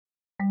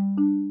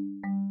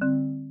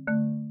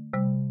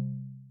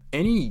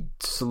any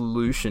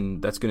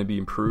solution that's going to be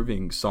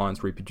improving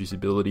science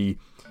reproducibility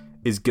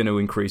is going to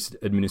increase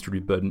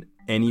administrative burden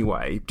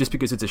anyway, just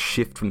because it's a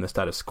shift from the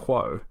status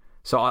quo.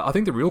 So I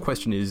think the real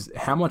question is,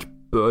 how much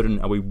burden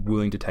are we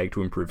willing to take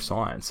to improve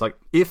science? Like,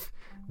 if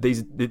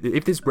this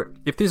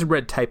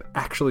red tape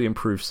actually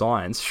improves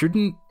science,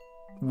 shouldn't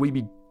we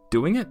be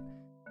doing it?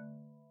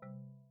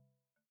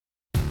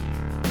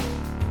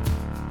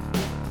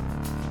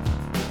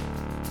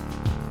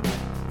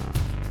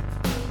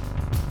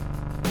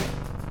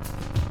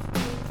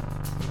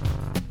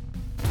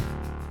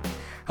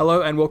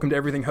 Hello and welcome to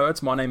Everything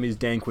Hurts. My name is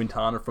Dan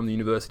Quintana from the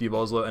University of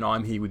Oslo, and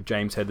I'm here with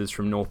James Heathers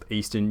from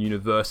Northeastern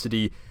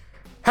University.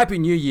 Happy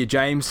New Year,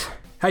 James.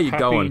 How you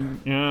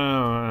going?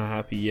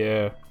 Happy,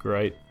 yeah.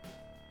 Great.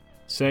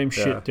 Same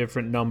shit,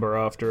 different number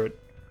after it.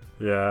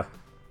 Yeah.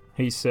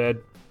 He said,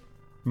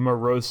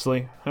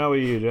 morosely. How are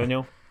you,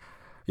 Daniel?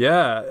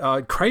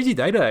 Yeah, crazy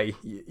day today.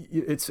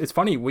 It's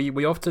funny.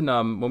 We often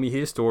when we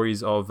hear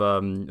stories of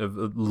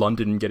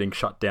London getting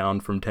shut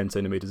down from 10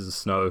 centimeters of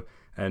snow,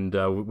 and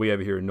we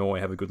over here in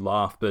Norway have a good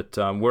laugh, but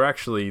we're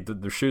actually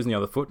the shoes on the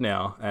other foot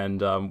now,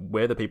 and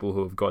we're the people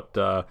who have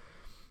got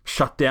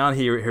shut down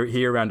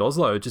here around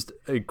Oslo. Just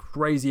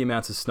crazy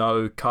amounts of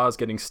snow, cars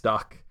getting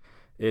stuck.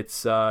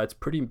 It's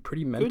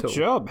pretty mental. Good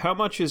job. How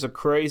much is a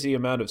crazy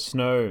amount of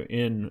snow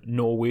in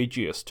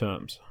Norwegian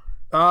terms?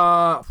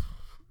 Yeah,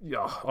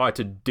 I had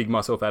to dig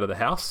myself out of the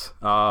house,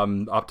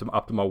 up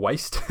to my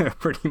waist,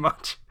 pretty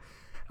much.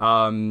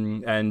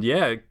 And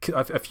yeah,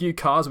 a few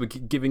cars were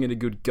giving it a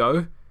good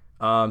go.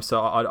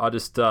 So I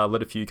just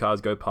let a few cars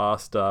go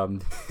past,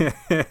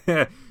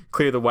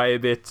 clear the way a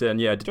bit,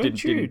 and yeah.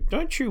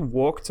 Don't you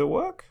walk to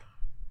work?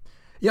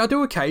 Yeah, I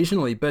do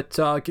occasionally, but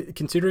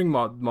considering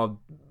my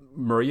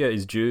Maria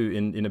is due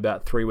in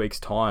about 3 weeks'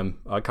 time,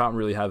 I can't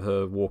really have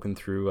her walking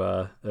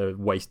through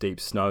waist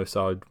deep snow.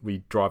 So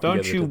we drive.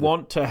 Don't you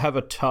want to have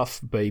a tough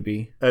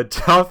baby? A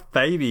tough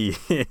baby.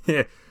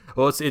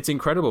 Well, it's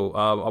incredible.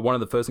 One of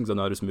the first things I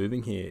noticed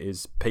moving here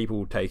is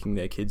people taking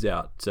their kids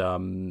out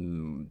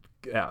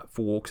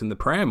for walks in the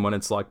pram when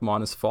it's like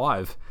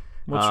 -5.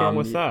 What's wrong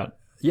with that?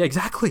 Yeah,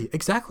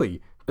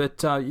 exactly.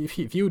 But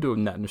if you were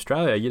doing that in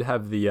Australia, you'd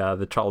have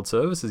the child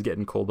services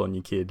getting called on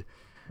your kid.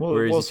 Well,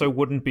 it also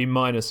wouldn't be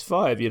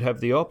 -5. You'd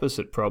have the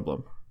opposite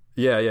problem.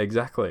 Yeah,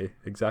 exactly.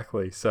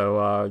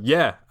 So,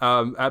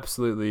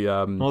 absolutely.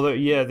 Although,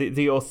 yeah,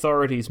 the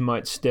authorities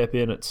might step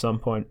in at some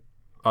point.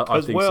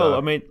 I think so.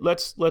 I mean,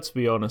 let's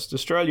be honest.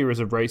 Australia is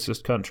a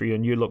racist country,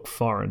 and you look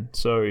foreign.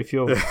 So if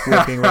you're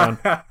walking around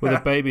with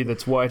a baby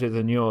that's whiter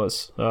than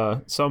yours,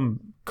 some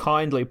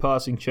kindly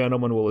passing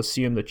gentleman will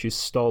assume that you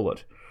stole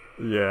it.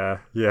 Yeah.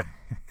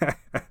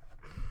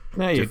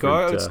 There you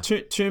go. It's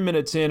 2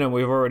 minutes in, and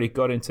we've already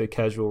got into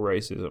casual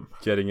racism.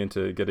 Getting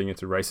into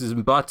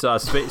racism. But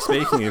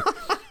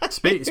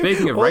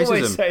speaking of racism,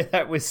 always say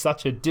that with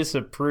such a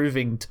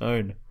disapproving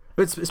tone.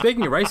 But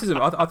speaking of racism,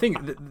 I think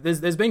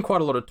there's been quite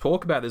a lot of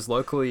talk about this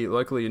locally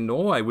in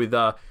Norway,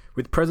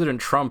 with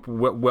President Trump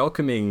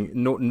welcoming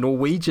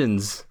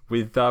Norwegians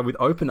with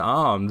open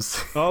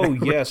arms. Oh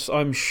yes,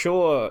 I'm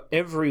sure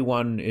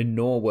everyone in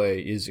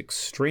Norway is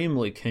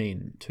extremely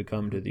keen to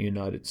come to the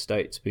United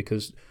States,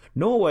 because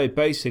Norway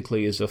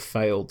basically is a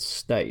failed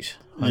state.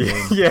 I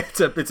mean,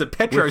 it's a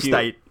petro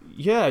state.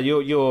 Yeah,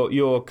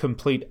 your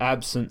complete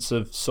absence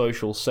of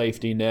social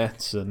safety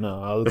nets and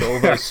all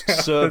those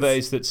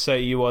surveys that say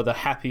you are the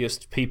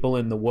happiest people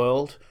in the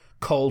world,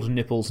 cold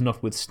nipples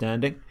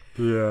notwithstanding.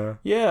 Yeah.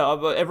 Yeah,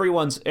 but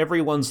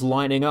everyone's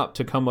lining up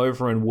to come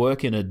over and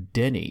work in a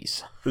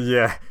Denny's.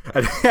 Yeah.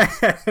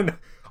 And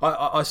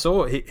I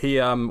saw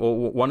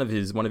or one of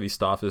his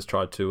staffers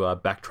tried to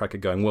backtrack it,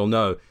 going, well,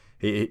 no,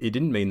 he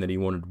didn't mean that he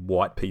wanted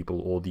white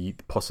people or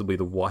possibly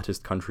the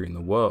whitest country in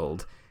the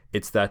world.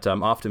 It's that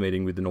after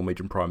meeting with the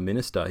Norwegian Prime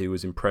Minister, he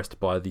was impressed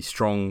by the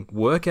strong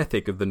work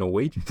ethic of the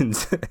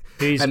Norwegians.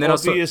 He's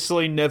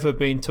obviously never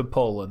been to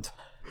Poland.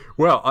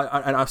 Well,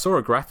 I saw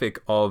a graphic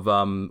of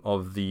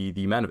the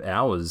amount of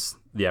hours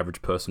the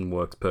average person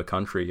works per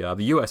country.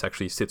 The US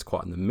actually sits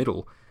quite in the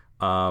middle.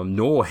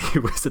 Norway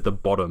was at the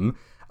bottom.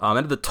 And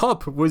at the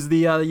top was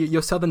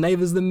your southern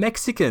neighbors, the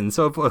Mexicans.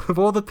 So of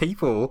all the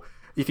people,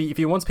 if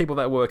he wants people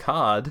that work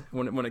hard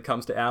when it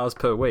comes to hours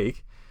per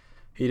week,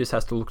 he just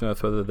has to look no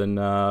further than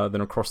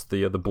across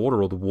the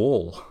border or the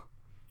wall.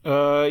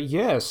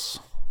 Yes,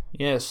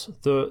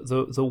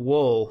 the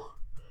wall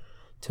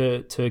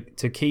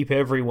to keep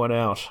everyone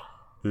out.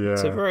 Yeah,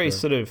 it's a very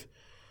sort of.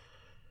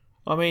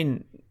 I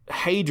mean,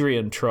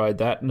 Hadrian tried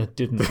that and it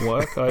didn't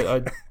work.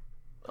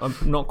 I'm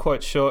not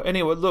quite sure.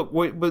 Anyway, look,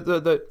 with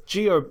the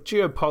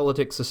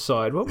geopolitics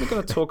aside, what are we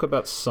going to talk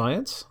about?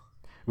 Science.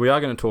 We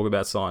are going to talk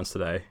about science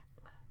today.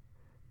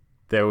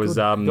 There was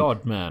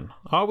God, man,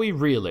 are we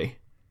really?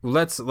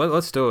 Let's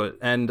do it.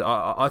 And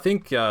I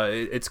think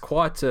it's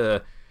quite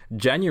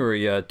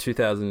January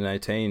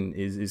 2018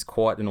 is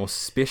quite an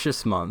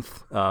auspicious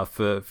month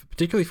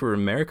particularly for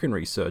American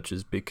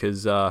researchers,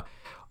 because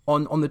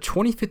on the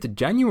 25th of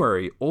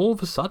January, all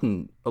of a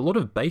sudden, a lot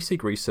of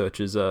basic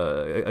researchers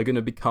are going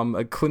to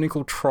become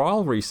clinical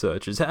trial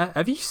researchers.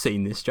 Have you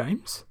seen this,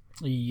 James?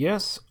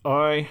 Yes,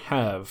 I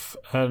have.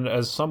 And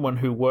as someone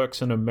who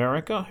works in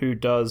America, who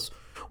does,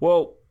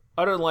 well,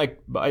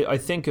 I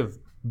think of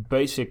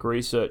basic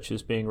research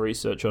as being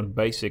research on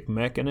basic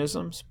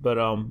mechanisms, but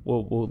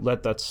we'll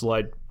let that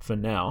slide for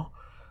now.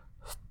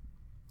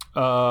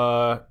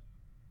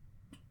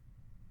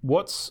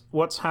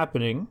 What's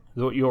happening,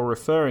 what you're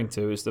referring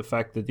to, is the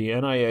fact that the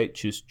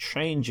NIH is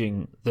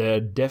changing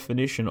their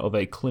definition of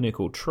a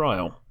clinical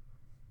trial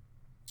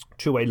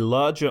to a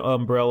larger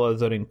umbrella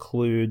that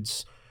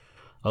includes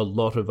a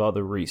lot of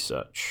other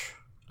research.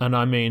 And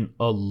I mean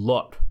a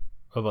lot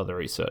of other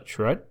research,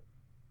 right?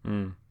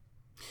 Mm.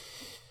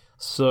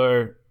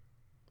 So,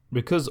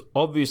 because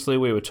obviously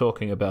we were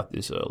talking about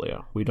this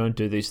earlier, we don't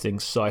do these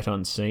things sight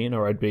unseen,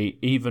 or I'd be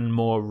even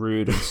more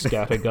rude and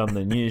scattergun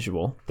than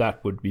usual.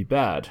 That would be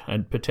bad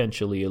and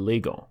potentially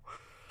illegal.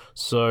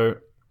 So,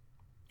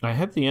 I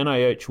have the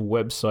NIH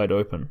website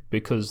open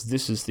because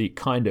this is the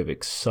kind of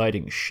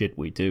exciting shit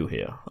we do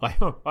here.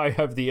 I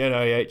have the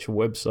NIH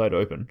website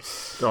open.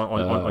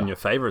 On your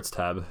favorites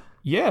tab.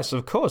 Yes,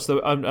 of course.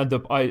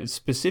 I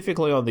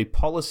specifically on the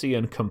policy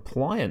and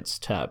compliance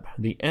tab,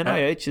 the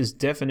NIH's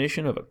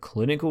definition of a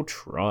clinical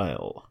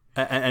trial.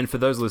 And for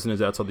those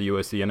listeners outside the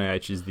US, the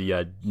NIH is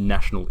the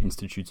National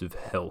Institutes of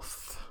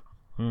Health.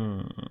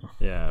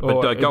 Yeah,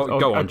 but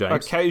go on, James.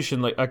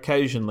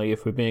 Occasionally,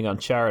 if we're being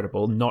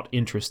uncharitable, not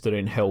interested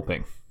in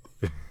helping.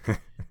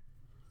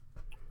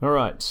 All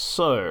right,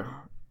 so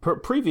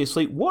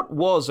previously, what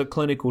was a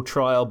clinical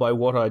trial by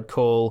what I'd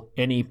call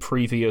any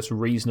previous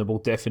reasonable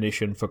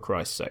definition, for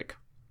Christ's sake?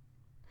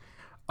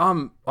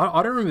 I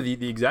don't remember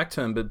the exact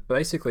term, but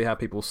basically how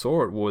people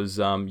saw it was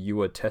you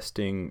were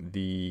testing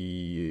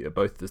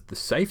both the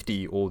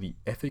safety or the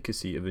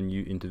efficacy of a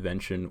new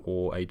intervention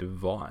or a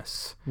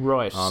device.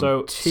 Right,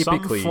 so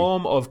typically some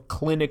form of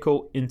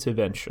clinical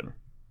intervention.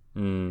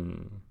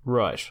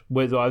 Right,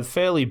 with a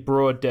fairly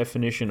broad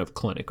definition of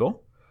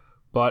clinical,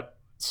 but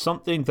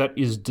something that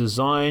is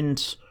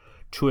designed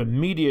to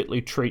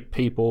immediately treat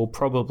people,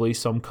 probably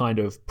some kind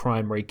of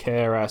primary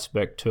care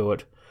aspect to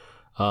it,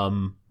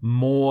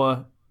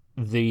 more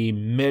the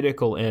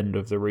medical end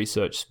of the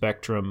research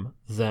spectrum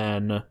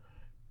than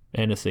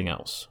anything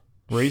else.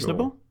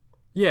 Reasonable? Sure.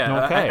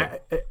 Yeah, okay.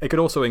 It could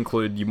also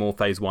include your more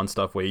phase 1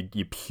 stuff where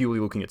you're purely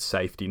looking at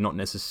safety, not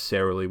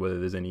necessarily whether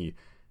there's any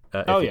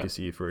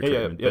efficacy for a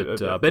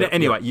treatment. But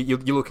anyway, you're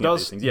looking at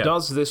these things. Yeah.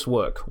 Does this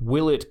work?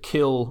 Will it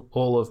kill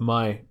all of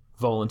my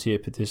volunteer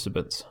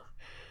participants?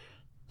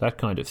 That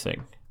kind of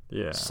thing.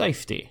 Yeah.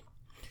 Safety.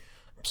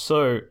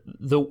 So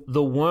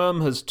the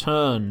worm has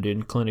turned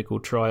in clinical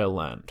trial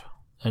land.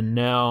 And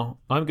now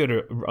I'm going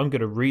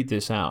to read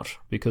this out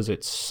because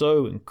it's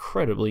so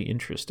incredibly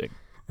interesting.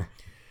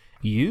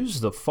 Use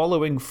the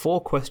following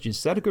 4 questions.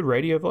 Is that a good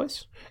radio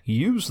voice?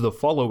 Use the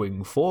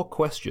following 4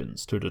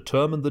 questions to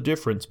determine the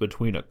difference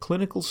between a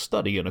clinical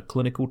study and a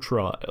clinical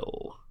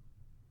trial.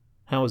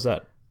 How is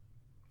that?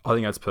 I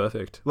think that's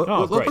perfect.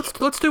 Great.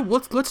 Let's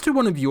do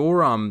one of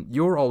your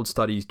old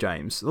studies,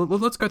 James.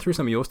 Let's go through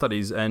some of your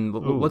studies and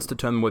let's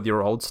determine whether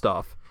your old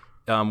stuff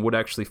would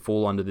actually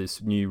fall under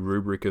this new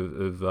rubric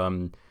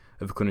of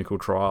clinical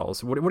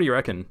trials. What do you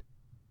reckon?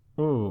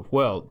 Ooh,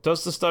 well,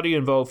 does the study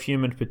involve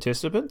human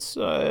participants?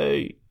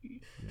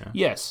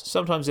 Yes,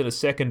 sometimes in a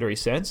secondary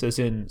sense, as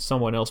in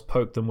someone else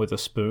poked them with a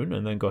spoon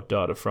and then got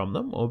data from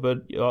them.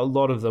 But a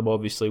lot of them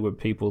obviously were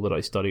people that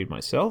I studied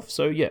myself.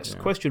 So yes,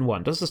 Question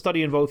 1, does the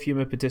study involve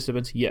human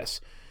participants?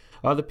 Yes.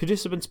 Are the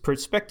participants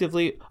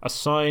prospectively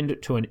assigned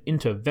to an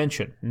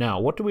intervention? Now,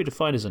 what do we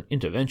define as an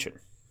intervention?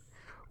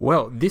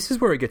 Well, this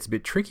is where it gets a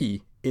bit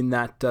tricky in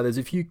that there's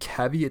a few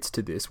caveats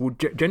to this. Well,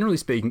 generally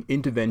speaking,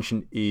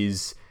 intervention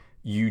is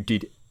you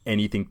did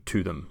anything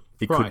to them.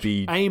 It could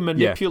be a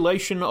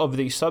manipulation of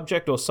the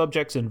subject or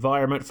subject's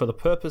environment for the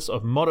purpose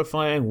of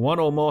modifying one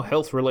or more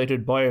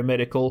health-related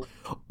biomedical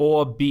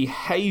or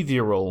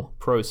behavioral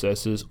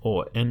processes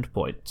or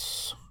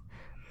endpoints.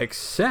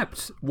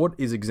 Except what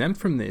is exempt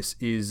from this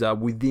is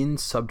within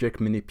subject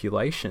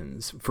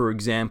manipulations. For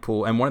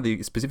example, and one of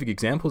the specific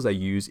examples they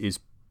use is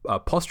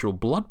postural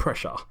blood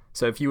pressure.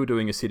 So if you were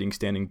doing a sitting,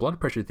 standing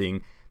blood pressure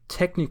thing,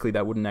 technically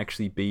that wouldn't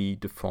actually be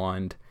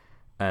defined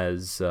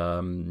as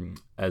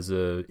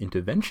a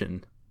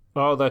intervention.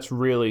 Oh, that's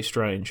really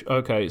strange.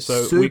 Okay,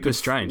 so super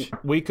strange.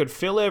 We could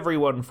fill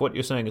everyone. What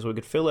you're saying is we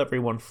could fill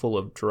everyone full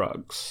of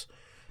drugs,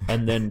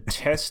 and then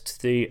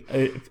test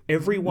if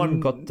everyone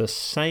got the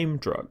same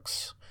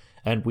drugs,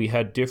 and we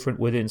had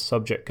different within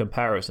subject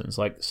comparisons.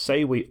 Like,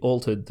 say we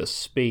altered the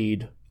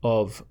speed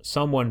of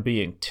someone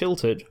being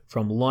tilted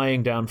from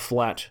lying down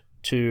flat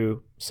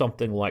to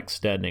something like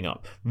standing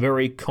up.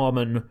 Very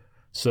common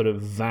sort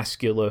of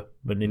vascular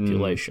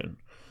manipulation.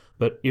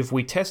 But if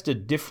we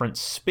tested different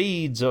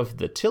speeds of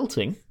the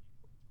tilting,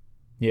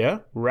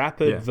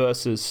 rapid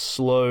versus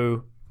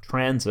slow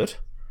transit,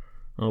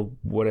 or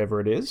whatever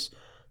it is,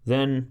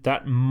 then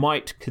that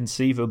might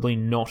conceivably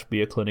not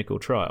be a clinical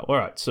trial. All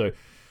right, so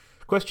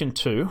question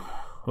 2,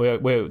 we're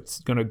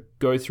going to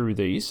go through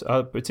these.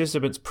 Are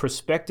participants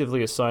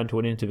prospectively assigned to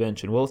an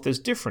intervention? Well, if there's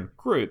different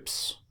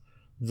groups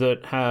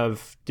that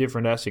have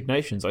different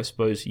assignations, I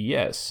suppose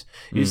yes.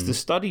 Is the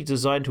study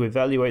designed to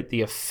evaluate the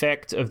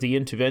effect of the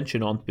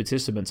intervention on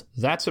participants?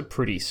 That's a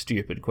pretty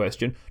stupid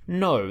question.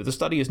 No, the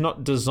study is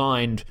not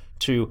designed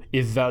to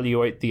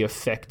evaluate the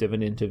effect of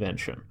an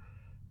intervention.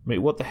 I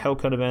mean, what the hell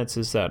kind of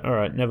answer is that? All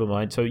right, never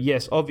mind. So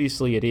yes,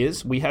 obviously it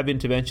is. We have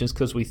interventions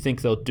because we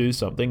think they'll do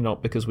something,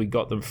 not because we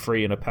got them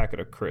free in a packet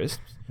of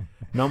crisps.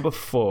 Number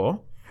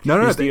 4.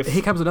 No.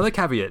 Here comes another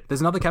caveat.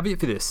 There's another caveat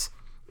for this.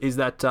 Is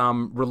that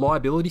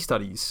reliability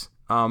studies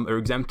are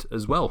exempt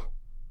as well.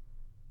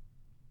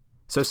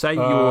 So say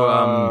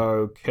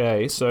you're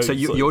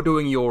you're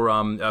doing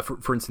your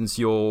for instance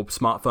your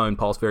smartphone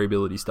pulse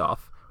variability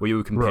stuff, where you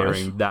were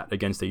comparing that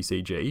against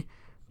ECG.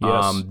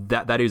 Yes.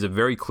 That is a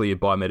very clear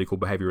biomedical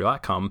behavioral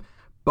outcome,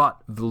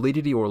 but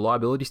validity or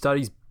reliability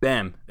studies,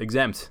 bam,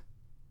 exempt.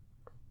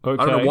 Okay.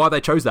 I don't know why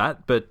they chose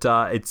that, but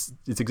it's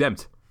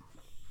exempt.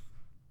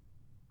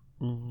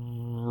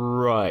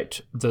 Right.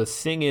 The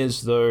thing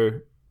is, though,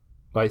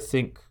 I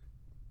think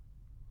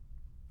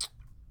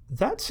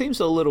that seems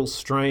a little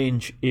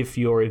strange if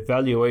you're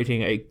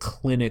evaluating a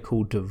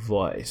clinical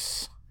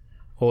device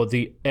or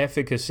the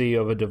efficacy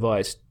of a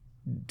device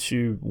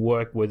to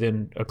work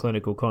within a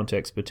clinical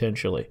context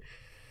potentially.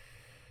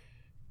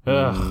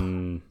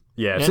 Yeah,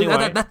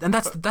 Anyway. so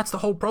that's the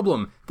whole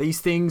problem. These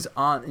things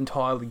aren't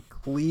entirely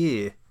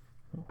clear.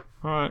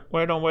 All right,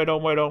 wait on.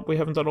 We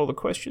haven't done all the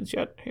questions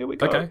yet. Here we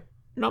go. Okay.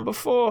 Number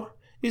 4.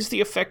 Is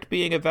the effect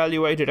being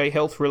evaluated a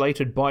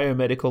health-related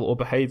biomedical or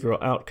behavioral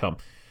outcome?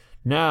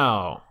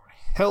 Now,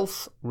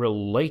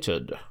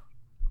 health-related.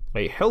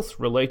 A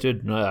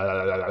health-related...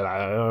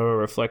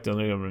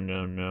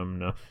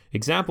 reflecting...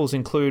 Examples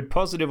include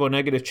positive or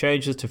negative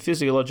changes to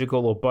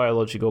physiological or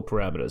biological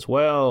parameters.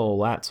 Well,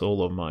 that's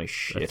all of my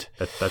shit.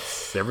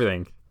 That's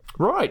everything.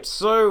 Right,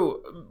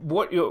 so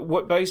what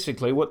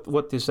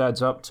this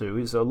adds up to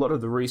is a lot of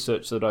the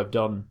research that I've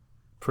done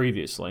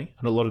previously,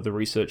 and a lot of the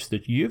research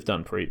that you've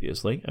done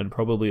previously, and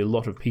probably a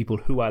lot of people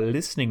who are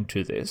listening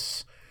to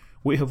this,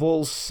 we have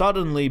all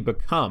suddenly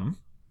become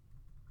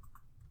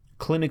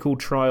clinical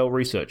trial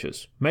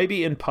researchers.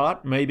 Maybe in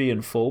part, maybe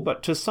in full,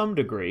 but to some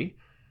degree,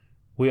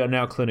 we are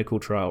now clinical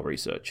trial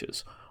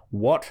researchers.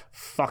 What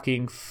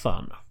fucking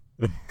fun.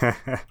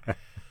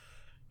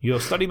 Your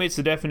study meets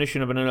the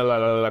definition of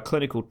a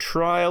clinical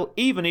trial.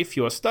 Even if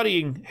you're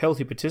studying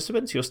healthy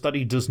participants, your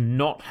study does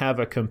not have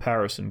a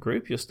comparison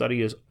group. Your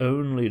study is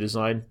only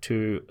designed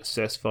to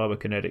assess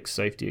pharmacokinetics,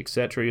 safety,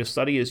 etc. Your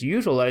study is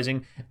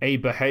utilizing a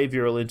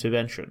behavioral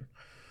intervention.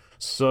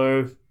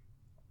 So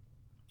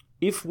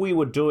if we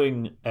were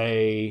doing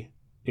a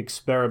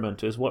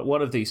experiment as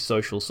one of these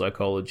social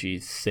psychology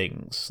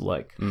things,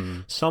 like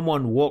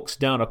someone walks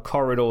down a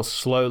corridor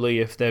slowly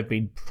if they've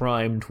been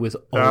primed with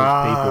old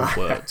people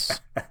words.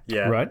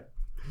 Yeah. Right?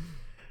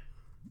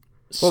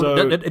 Well, So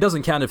it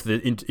doesn't count if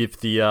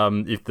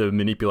the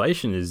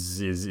manipulation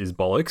is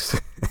bollocks.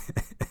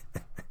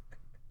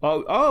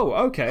 Oh,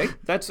 okay.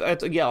 That's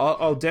yeah.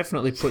 I'll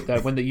definitely put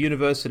that when the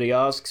university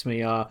asks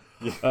me, "Are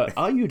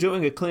you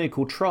doing a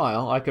clinical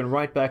trial?" I can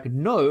write back,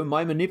 "No,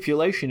 my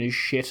manipulation is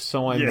shit,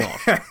 so I'm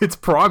not." It's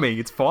priming.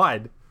 It's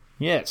fine.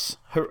 Yes.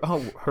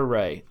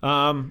 Hooray.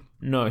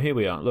 No, here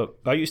we are.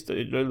 Look,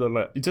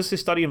 does this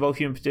study involve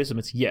human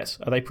participants? Yes.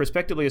 Are they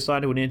prospectively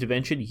assigned to an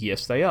intervention?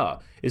 Yes, they are.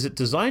 Is it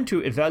designed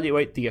to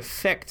evaluate the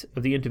effect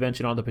of the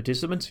intervention on the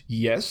participants?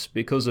 Yes,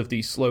 because of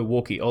the slow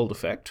walkie old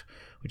effect,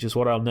 which is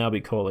what I'll now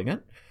be calling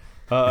it.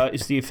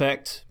 Is the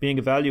effect being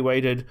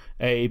evaluated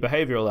a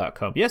behavioral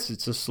outcome? Yes,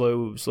 it's a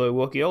slow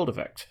walkie old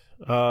effect.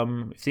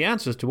 If the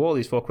answers to all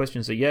these 4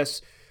 questions are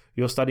yes,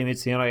 your study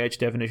meets the NIH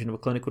definition of a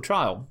clinical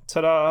trial.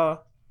 Ta-da!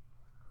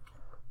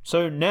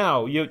 So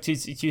now, do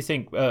you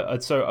think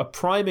so a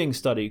priming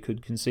study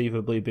could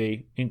conceivably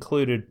be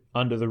included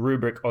under the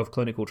rubric of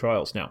clinical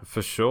trials now?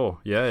 For sure.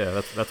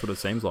 Yeah. That's what it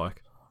seems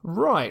like.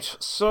 Right.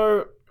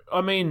 So, I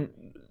mean,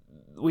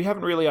 we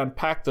haven't really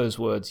unpacked those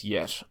words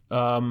yet.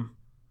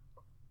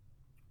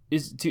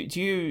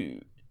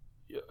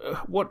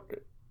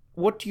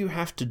 What do you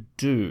have to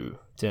do,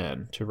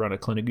 Dan, to run a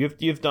clinic?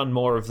 You've done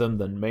more of them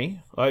than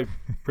me. I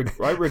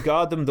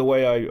regard them the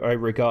way I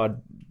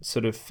regard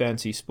sort of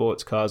fancy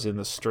sports cars in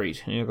the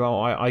street. And you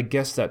go, I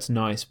guess that's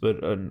nice,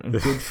 but and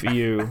good for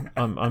you.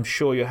 I'm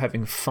sure you're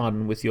having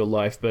fun with your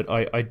life, but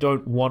I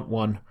don't want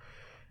one.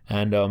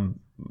 And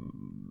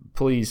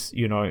please,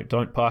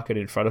 don't park it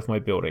in front of my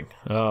building.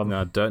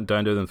 No, don't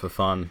do them for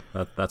fun.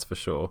 That's for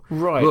sure.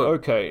 Right. Look,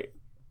 okay.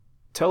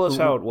 Tell us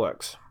how it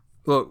works.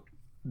 Look,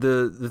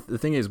 the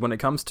thing is, when it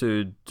comes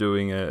to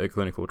doing a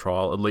clinical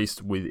trial, at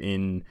least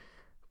within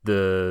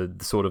the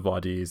sort of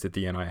ideas that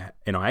the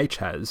NIH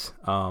has,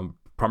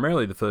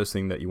 primarily the first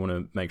thing that you want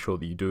to make sure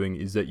that you're doing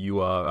is that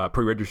you are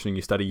pre-registering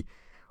your study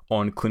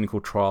on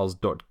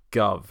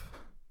clinicaltrials.gov.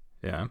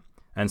 Yeah.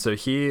 And so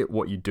here,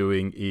 what you're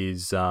doing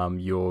is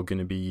you're going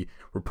to be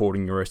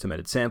reporting your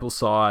estimated sample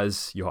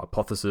size, your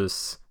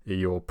hypothesis,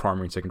 your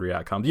primary and secondary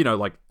outcomes,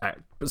 like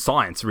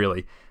science,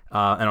 really.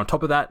 And on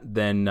top of that,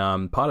 then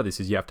part of this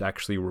is you have to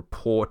actually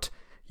report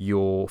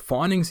your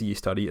findings of your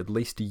study at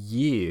least a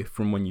year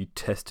from when you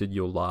tested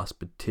your last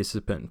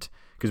participant.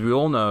 Because we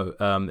all know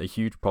a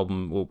huge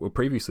problem, or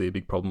previously a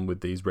big problem with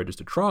these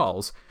registered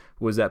trials,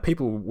 was that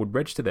people would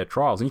register their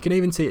trials. And you can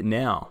even see it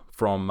now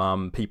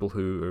from people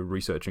who are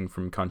researching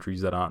from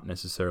countries that aren't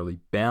necessarily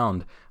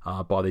bound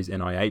by these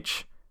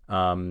NIH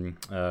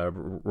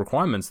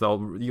requirements.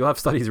 You'll have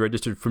studies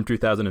registered from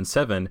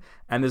 2007,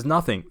 and there's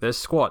nothing. There's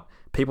squat.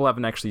 People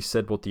haven't actually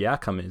said what the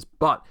outcome is.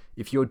 But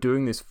if you're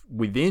doing this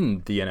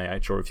within the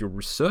NIH, or if your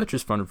research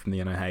is funded from the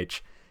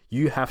NIH,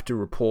 you have to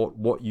report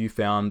what you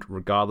found,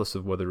 regardless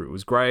of whether it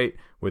was great,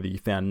 whether you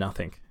found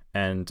nothing.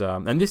 And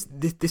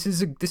this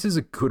is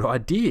a good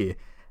idea.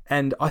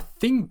 And I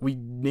think we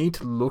need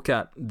to look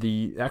at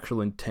the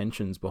actual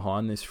intentions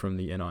behind this from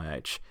the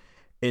NIH,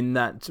 in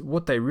that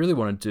what they really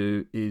want to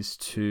do is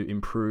to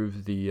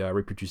improve the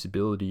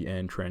reproducibility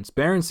and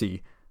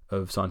transparency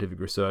of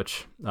scientific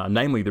research,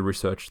 namely the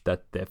research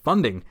that they're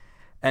funding.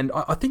 And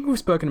I think we've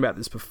spoken about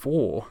this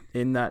before,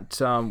 in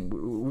that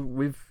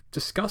we've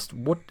discussed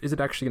what is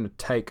it actually going to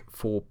take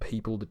for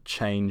people to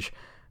change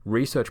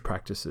research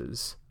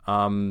practices.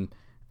 And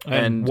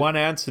one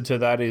answer to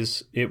that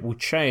is it will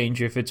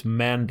change if it's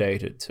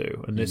mandated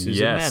to, and this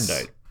is a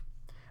mandate.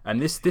 And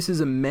this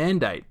is a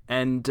mandate,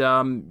 and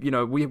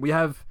we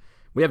have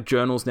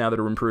journals now that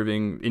are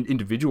improving,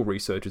 individual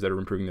researchers that are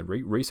improving their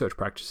research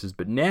practices,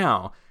 but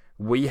now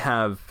we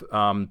have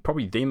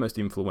probably the most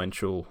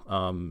influential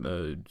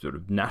sort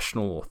of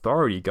national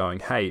authority going,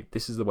 hey,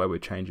 this is the way we're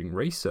changing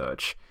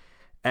research.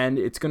 And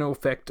it's going to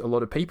affect a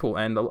lot of people.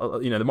 And,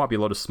 there might be a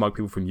lot of smug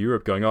people from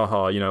Europe going,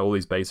 all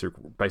these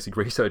basic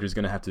researchers are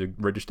going to have to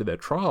register their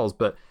trials.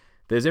 But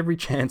there's every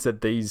chance that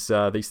these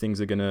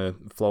things are going to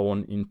flow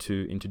on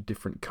into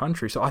different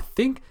countries. So I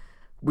think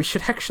we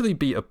should actually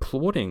be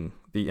applauding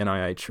the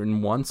NIH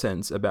in one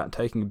sense about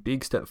taking a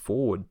big step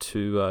forward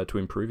to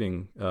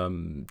improving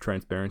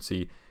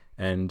transparency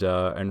and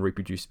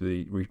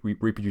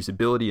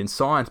reproducibility in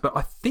science. But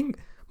I think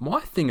my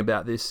thing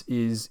about this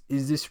is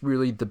this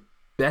really the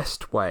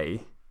best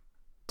way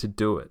to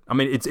do it? I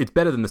mean, it's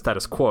better than the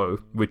status quo,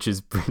 which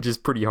is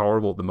pretty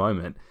horrible at the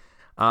moment.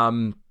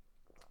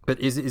 But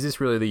is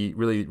this really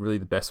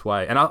the best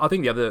way? And I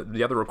think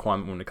the other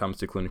requirement when it comes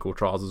to clinical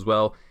trials as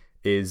well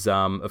is,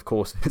 of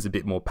course, there's a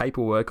bit more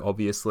paperwork.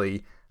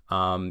 Obviously,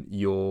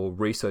 your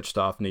research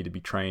staff need to be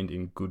trained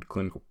in good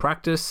clinical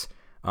practice.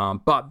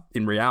 But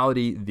in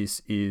reality,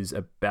 this is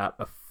about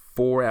a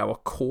 4-hour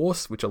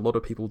course, which a lot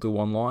of people do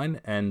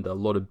online, and a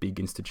lot of big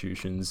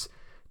institutions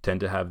tend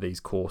to have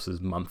these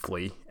courses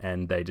monthly,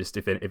 and they just,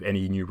 if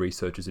any new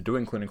researchers are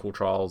doing clinical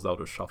trials, they'll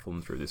just shuffle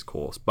them through this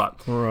course.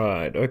 But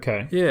right,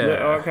 okay,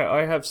 yeah, okay.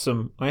 I have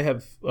some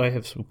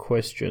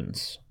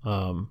questions.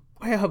 I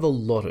have a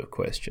lot of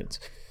questions.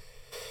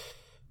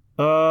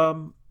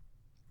 My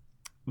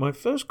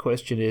first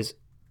question is,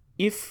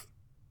 if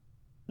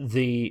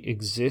the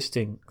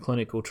existing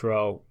clinical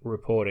trial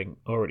reporting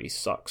already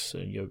sucks,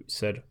 and you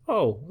said,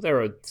 there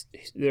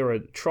are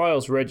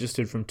trials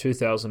registered from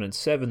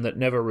 2007 that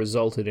never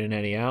resulted in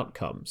any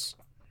outcomes,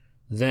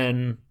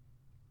 then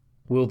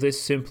will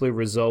this simply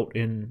result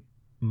in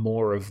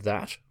more of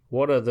that?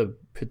 What are the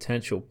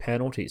potential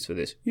penalties for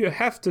this? You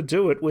have to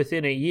do it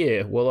within a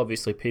year. Well,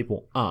 obviously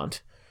people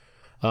aren't.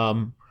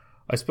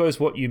 I suppose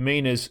what you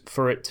mean is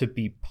for it to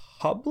be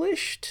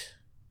published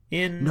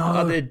in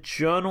other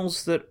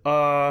journals that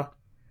are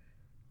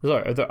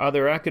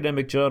there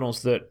academic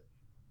journals that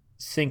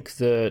think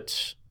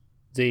that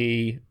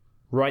the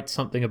write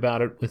something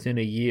about it within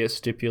a year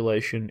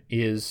stipulation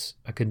is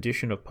a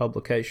condition of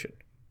publication?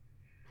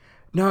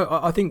 No,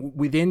 I think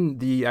within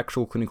the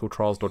actual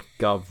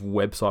clinicaltrials.gov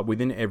website,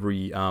 within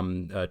every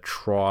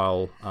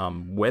trial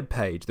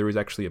webpage, there is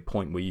actually a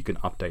point where you can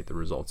update the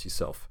results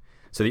yourself.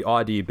 So the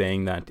idea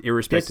being that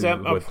irrespective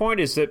of my point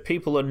is that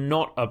people are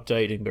not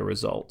updating the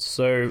results.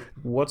 So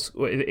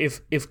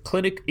if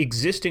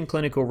existing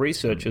clinical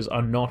researchers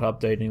are not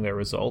updating their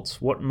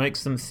results, what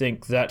makes them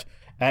think that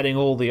adding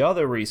all the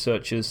other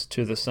researchers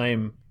to the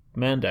same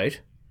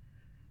mandate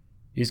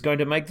is going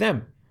to make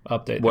them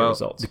update their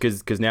results?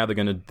 Because now they're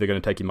going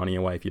to take your money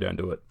away if you don't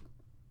do it.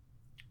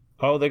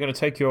 Oh, they're going to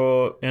take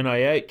your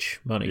NIH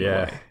money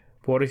away.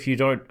 What if you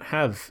don't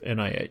have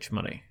NIH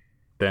money?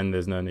 Then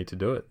there's no need to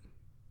do it.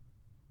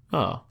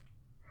 Oh,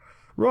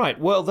 right.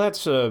 Well,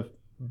 that's a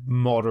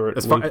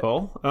moderate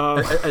loophole.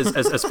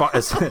 As far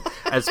as I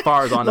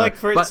know, like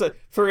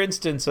for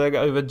instance,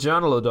 over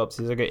journal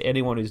adoptees,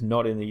 anyone who's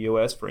not in the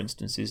US, for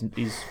instance, is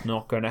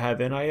not going to have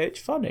NIH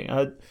funding.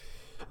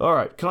 All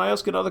right. Can I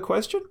ask another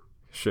question?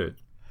 Sure.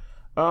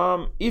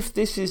 If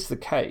this is the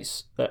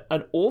case,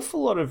 an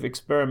awful lot of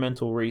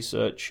experimental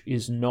research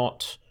is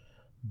not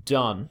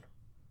done,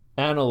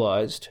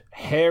 analyzed,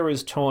 hair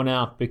is torn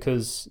out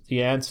because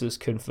the answers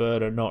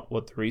conferred are not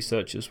what the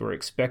researchers were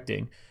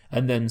expecting,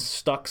 and then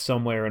stuck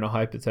somewhere in a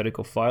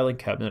hypothetical filing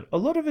cabinet. A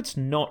lot of it's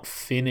not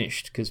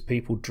finished because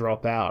people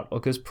drop out, or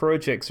because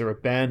projects are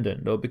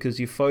abandoned, or because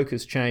your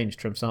focus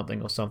changed from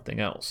something or something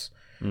else.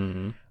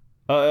 Mm-hmm.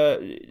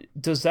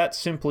 Does that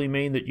simply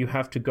mean that you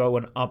have to go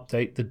and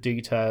update the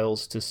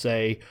details to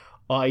say,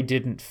 I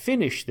didn't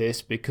finish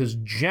this because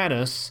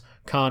Janice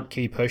can't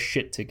keep her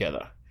shit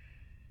together?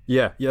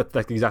 Yeah,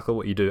 that's exactly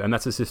what you do, and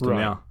that's the system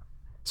now.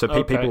 So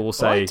Okay. people will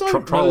say, I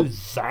don't know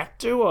that,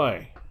 do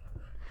I?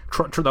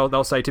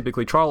 they'll say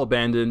typically trial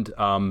abandoned.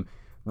 Typically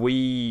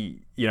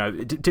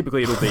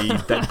it'll be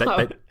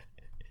that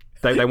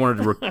they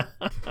wanted to.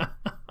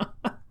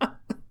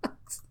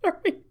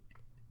 Sorry,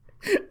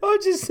 I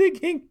was just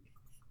thinking,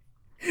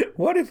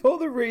 what if all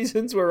the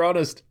reasons were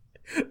honest?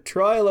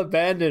 Trial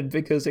abandoned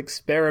because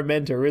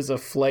experimenter is a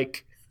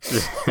flake.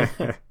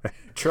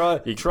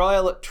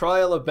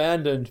 Trial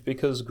abandoned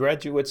because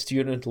graduate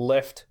student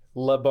left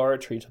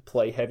laboratory to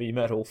play heavy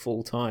metal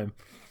full time.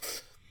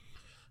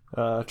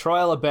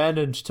 Trial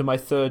abandoned to my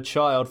third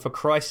child. For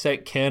Christ's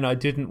sake, Ken, I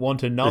didn't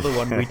want another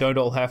one. We don't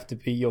all have to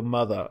be your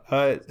mother.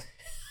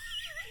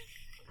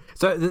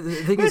 So the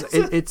thing is,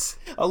 it's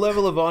a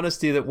level of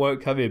honesty that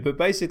won't come in. But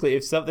basically,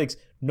 if something's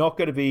not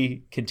going to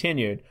be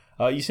continued,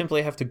 you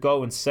simply have to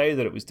go and say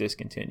that it was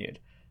discontinued.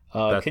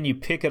 Can you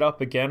pick it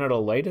up again at a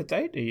later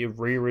date? Do you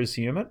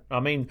re-resume it? I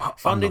mean,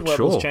 funding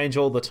levels change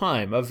all the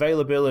time.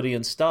 Availability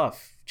and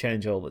stuff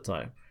change all the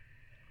time.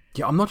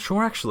 Yeah, I'm not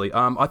sure actually.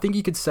 I think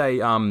you could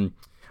say, I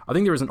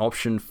think there is an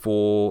option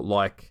for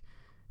like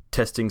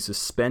testing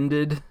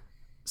suspended,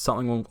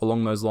 something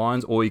along those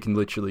lines, or you can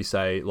literally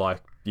say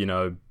like,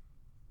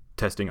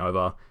 testing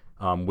over.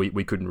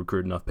 We couldn't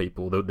recruit enough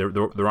people.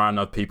 There aren't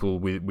enough people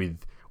with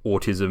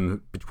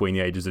autism between the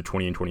ages of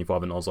 20 and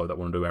 25 in Oslo that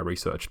want to do our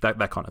research.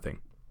 That kind of thing.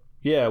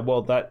 Yeah,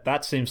 well,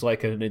 that seems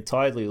like an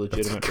entirely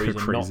legitimate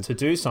reason not to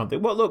do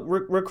something. Well, look,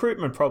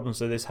 recruitment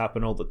problems like this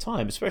happen all the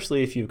time,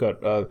 especially if you've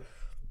got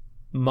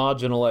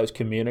marginalized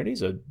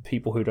communities or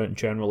people who don't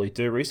generally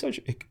do research.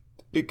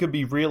 It can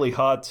be really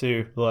hard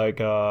to,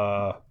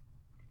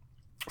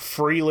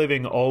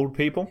 free-living old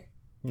people,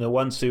 the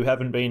ones who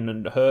haven't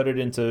been herded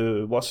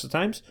into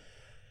what's-the-names.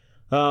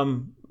 How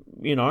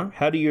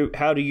do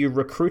you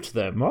recruit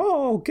them?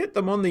 Oh, get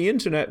them on the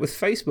internet with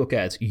Facebook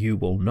ads. You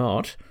will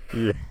not.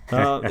 Yeah.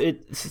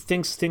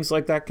 Things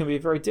like that can be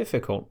very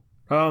difficult.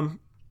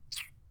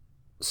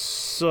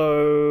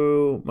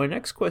 So my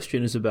next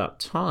question is about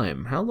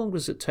time. How long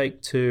does it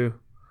take to?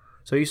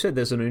 So you said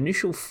there's an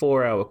initial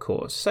 4-hour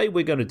course. Say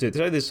we're going to do.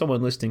 Say there's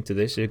someone listening to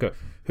this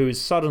who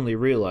is suddenly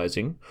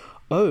realizing,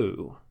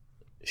 oh,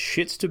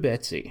 shits to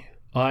Betsy.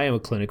 I am a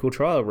clinical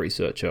trial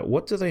researcher.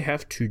 What do they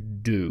have to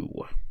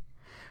do?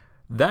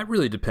 That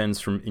really depends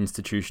from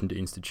institution to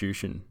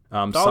institution.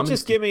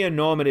 Give me a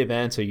normative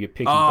answer, you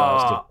picky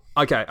bastard.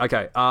 Okay.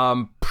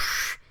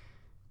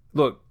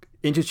 Look,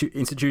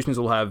 institutions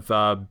will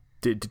have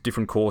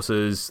different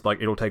courses.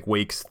 Like, it'll take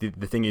weeks.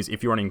 The thing is,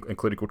 if you're running a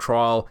clinical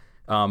trial,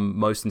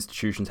 most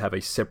institutions have a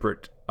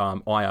separate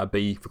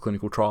IRB for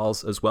clinical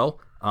trials as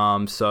well.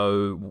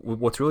 So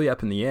what's really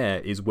up in the air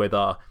is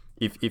whether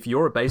if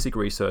you're a basic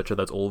researcher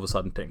that's all of a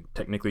sudden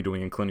technically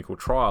doing a clinical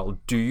trial,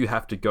 do you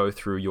have to go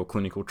through your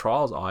clinical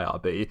trials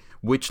IRB,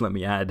 which, let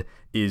me add,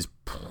 is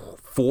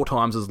 4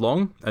 times as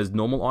long as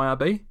normal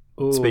IRB?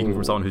 Ooh. Speaking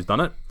from someone who's done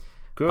it.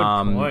 Good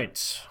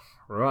point.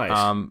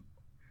 Right.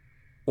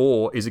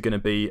 Or is it going to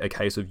be a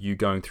case of you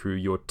going through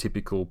your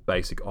typical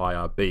basic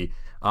IRB?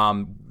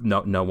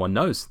 No one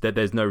knows.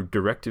 There's no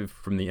directive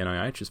from the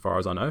NIH as far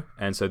as I know,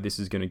 and so this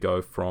is going to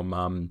go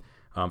from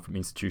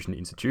institution to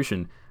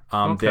institution.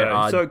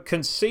 Okay, so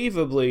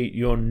conceivably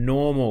your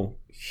normal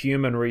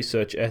Human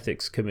Research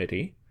Ethics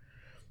Committee,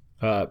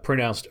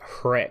 pronounced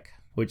HREC,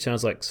 which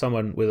sounds like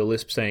someone with a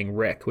lisp saying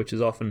REC, which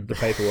is often the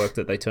paperwork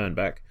that they turn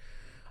back.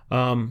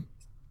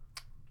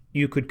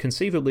 You could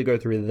conceivably go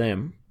through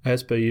them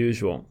as per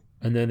usual,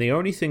 and then the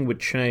only thing would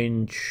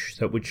change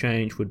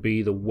would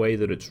be the way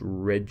that it's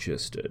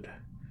registered.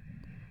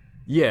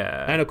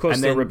 Yeah. And of course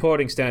the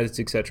reporting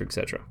standards, etc.,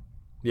 etc.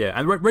 Yeah,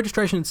 and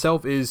registration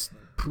itself is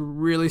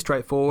really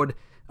straightforward.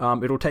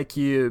 It'll take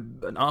you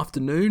an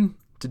afternoon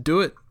to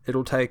do it.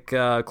 It'll take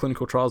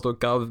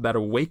clinicaltrials.gov about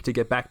a week to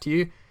get back to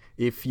you.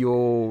 If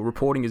your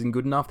reporting isn't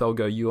good enough, they'll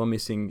go, you are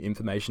missing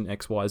information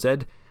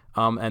XYZ.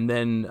 And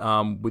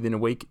then within a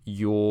week,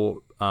 your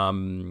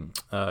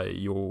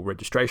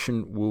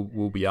registration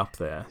will be up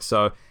there.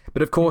 So,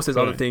 but of course, there's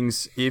other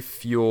things.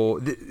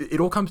 It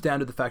all comes down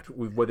to the fact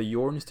with whether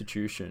your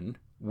institution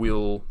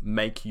will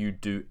make you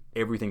do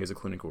everything as a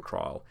clinical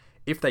trial.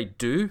 If they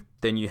do,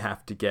 then you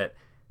have to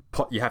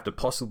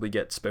possibly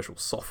get special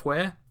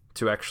software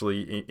to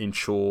actually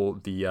ensure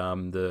the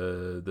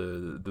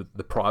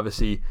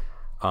privacy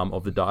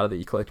of the data that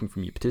you're collecting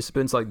from your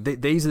participants. Like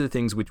these are the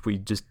things which we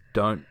just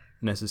don't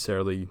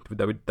necessarily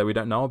that we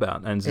don't know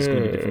about, and it's just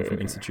going to be different from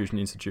institution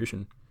to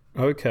institution.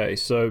 Okay,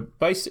 so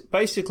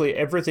basically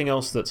everything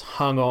else that's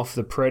hung off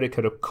the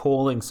predicate of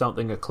calling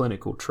something a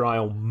clinical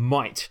trial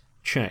might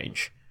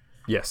change.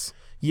 Yes.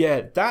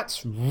 Yeah,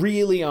 that's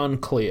really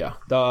unclear.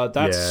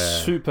 That's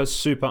super,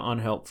 super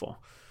unhelpful.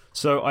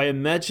 So I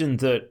imagine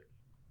that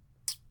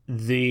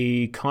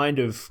the kind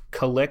of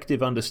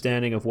collective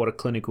understanding of what a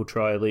clinical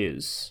trial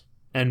is,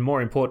 and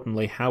more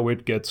importantly, how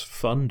it gets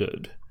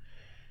funded,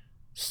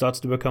 starts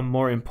to become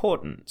more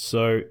important.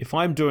 So if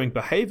I'm doing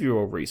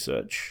behavioral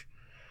research,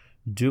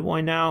 do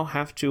I now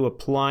have to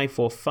apply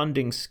for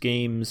funding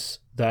schemes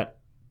that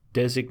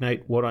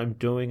designate what I'm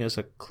doing as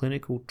a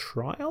clinical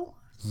trial?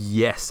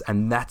 Yes,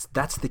 and that's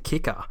the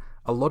kicker.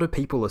 A lot of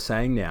people are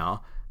saying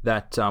now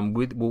that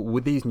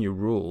with these new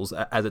rules,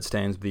 as it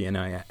stands with the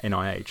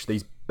NIH,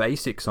 these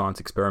basic science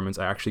experiments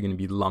are actually going to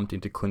be lumped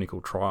into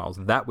clinical trials.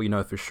 That we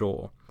know for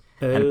sure.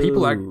 And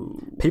people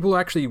are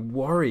actually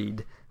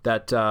worried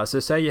that, so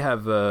say you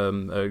have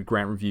a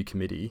grant review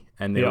committee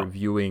and they're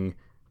reviewing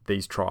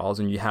these trials,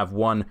 and you have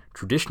one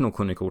traditional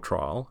clinical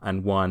trial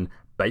and one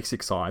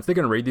basic science. They're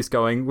going to read this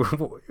going,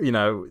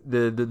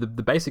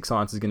 the basic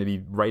science is going to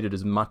be rated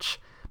as much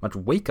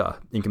weaker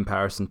in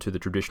comparison to the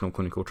traditional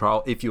clinical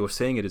trial if you're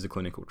seeing it as a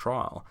clinical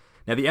trial.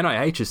 Now, the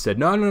NIH has said,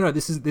 no,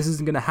 this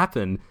isn't going to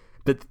happen,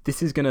 but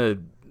this is going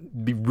to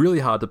be really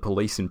hard to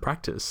police in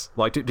practice.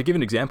 Like, to give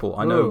an example,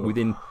 I know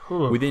within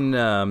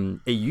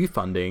EU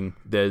funding,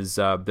 there's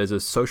a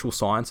social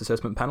science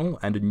assessment panel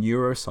and a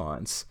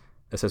neuroscience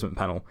assessment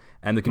panel.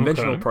 And the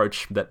conventional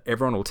approach that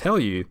everyone will tell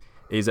you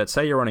is that,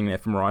 say you're running an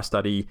fMRI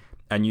study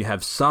and you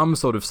have some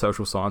sort of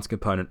social science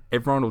component,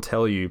 everyone will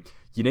tell you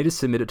need to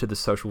submit it to the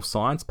social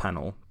science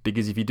panel,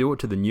 because if you do it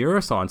to the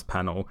neuroscience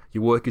panel,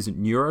 your work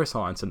isn't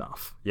neuroscience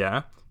enough,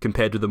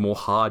 compared to the more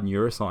hard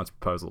neuroscience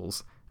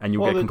proposals. And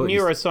you'll get completely...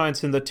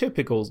 neuroscience in the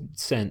typical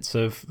sense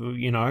of,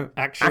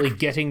 actually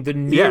getting the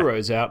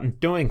neuros out and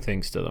doing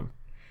things to them.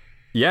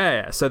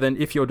 Yeah. So then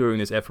if you're doing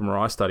this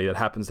fMRI study that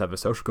happens to have a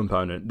social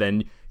component,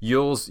 then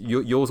yours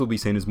will be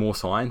seen as more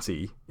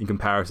sciencey in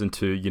comparison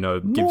to,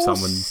 give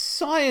someone...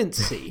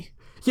 sciencey?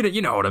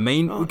 You know what I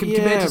mean?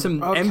 Compared to some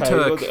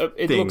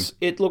MTurk thing.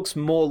 It looks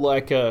more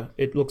like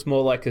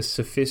a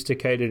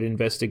sophisticated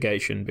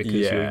investigation because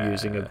you're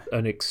using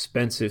an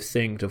expensive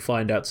thing to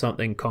find out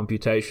something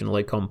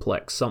computationally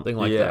complex, something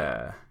like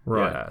that.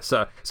 Right. Yeah.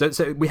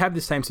 So we have the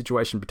same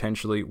situation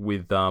potentially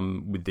with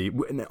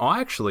the. And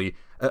I actually,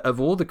 of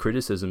all the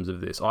criticisms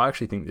of this, I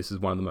actually think this is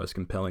one of the most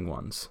compelling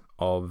ones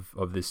of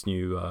this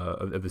new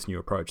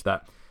approach,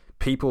 that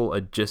people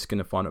are just going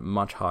to find it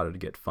much harder to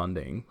get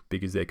funding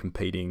because they're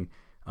competing.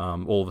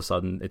 All of a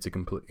sudden, it's a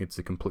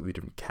completely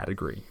different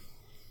category.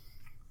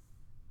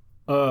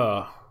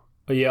 Yeah,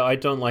 I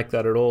don't like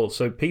that at all.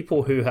 So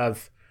people who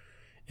have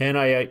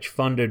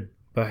NIH-funded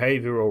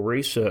behavioral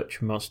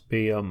research must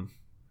be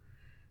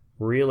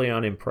really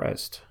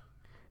unimpressed.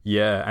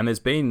 Yeah, and there's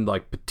been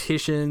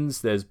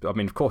petitions.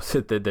 Of course,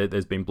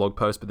 there's been blog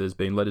posts, but there's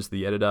been letters to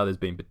the editor. There's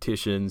been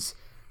petitions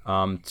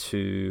to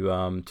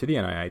the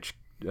NIH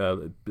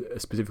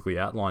specifically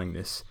outlining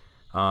this.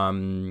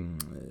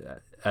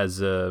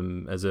 As a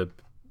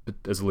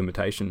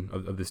limitation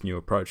of this new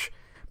approach.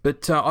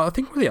 But I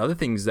think one of the other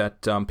things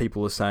that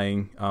people are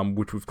saying,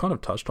 which we've kind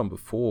of touched on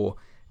before,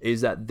 is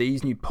that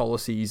these new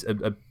policies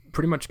are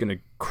pretty much going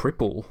to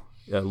cripple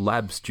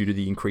labs due to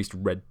the increased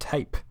red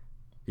tape.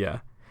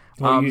 Yeah.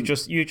 Well, you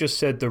just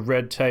said the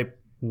red tape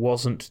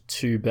wasn't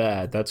too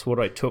bad. That's what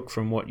I took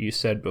from what you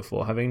said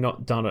before, having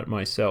not done it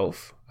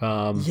myself.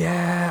 But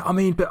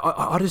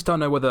I just don't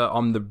know whether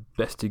I'm the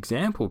best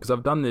example, because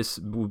I've done this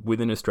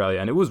within Australia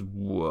and it was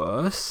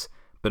worse,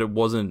 but it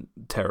wasn't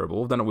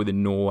terrible. I've done it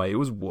within Norway. It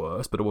was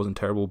worse, but it wasn't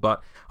terrible.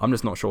 But I'm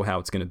just not sure how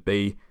it's going to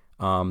be.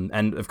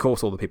 And of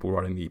course, all the people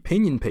writing the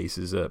opinion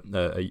pieces are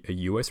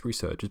US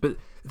researchers. But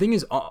the thing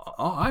is,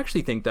 I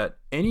actually think that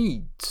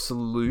any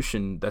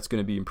solution that's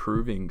going to be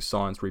improving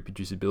science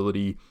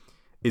reproducibility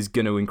is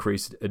going to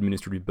increase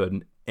administrative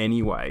burden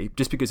anyway,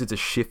 just because it's a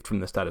shift from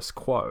the status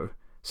quo.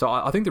 So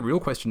I think the real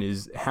question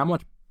is, how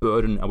much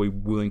burden are we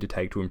willing to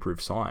take to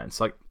improve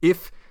science? Like,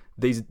 if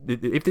this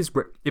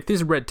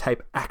red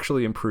tape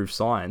actually improves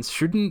science,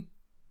 shouldn't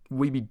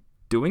we be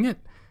doing it?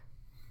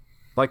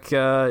 Like,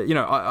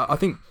 I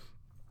think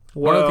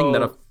one other thing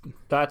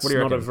that's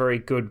not a very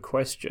good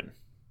question.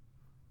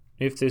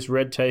 If this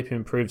red tape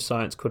improves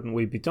science, couldn't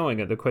we be doing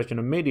it? The question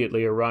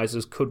immediately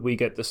arises: could we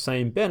get the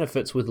same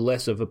benefits with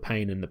less of a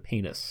pain in the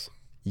penis?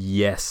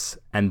 Yes,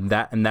 and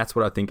that's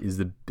what I think is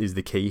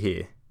the key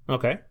here.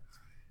 Okay.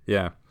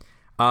 Yeah.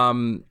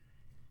 The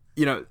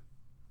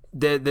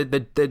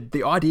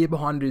idea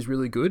behind it is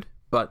really good,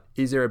 but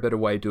is there a better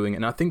way of doing it?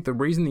 And I think the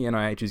reason the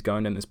NIH is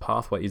going down this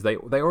pathway is they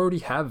already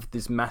have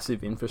this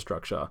massive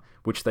infrastructure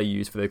which they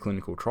use for their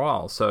clinical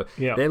trials. So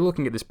they're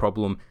looking at this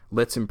problem,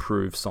 let's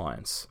improve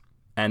science.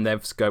 And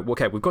they've go,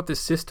 okay, we've got this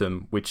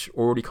system which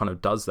already kind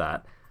of does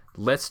that.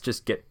 Let's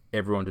just get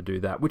everyone to do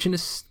that, which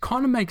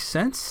kind of makes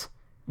sense.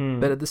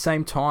 But at the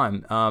same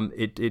time,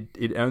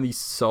 it only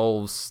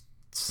solves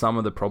some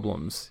of the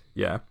problems.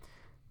 Yeah.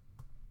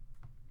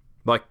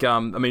 Like,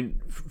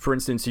 for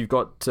instance, you've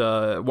got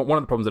one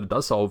of the problems that it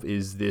does solve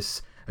is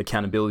this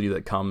accountability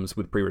that comes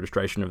with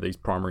pre-registration of these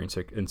primary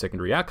and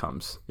secondary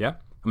outcomes. Yeah.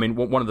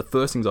 One of the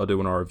first things I do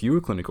when I review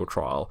a clinical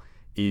trial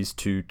is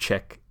to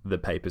check the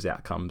paper's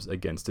outcomes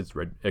against its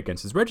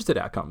registered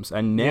outcomes.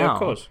 And now, of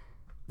course.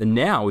 And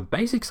now with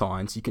basic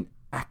science, you can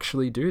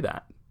actually do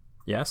that.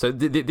 Yeah, so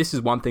this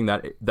is one thing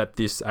that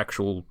this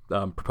actual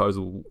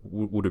proposal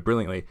will do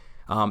brilliantly.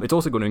 It's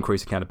also going to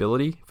increase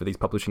accountability for these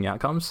publishing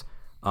outcomes.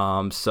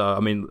 So, I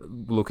mean,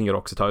 looking at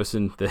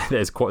oxytocin,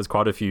 there's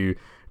quite a few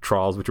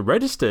trials which are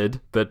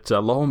registered, but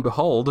lo and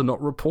behold, are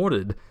not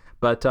reported.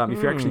 But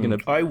if you're actually going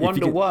to... I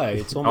wonder why.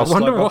 It's almost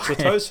like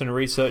oxytocin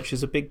research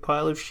is a big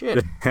pile of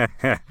shit.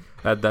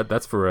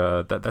 That's for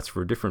a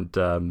different different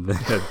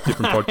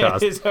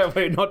podcast.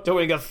 We're not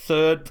doing a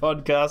third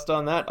podcast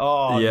on that?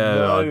 Oh,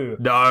 yeah,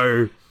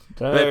 no.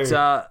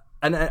 But...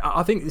 and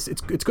I think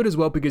it's good as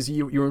well because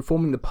you're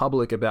informing the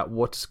public about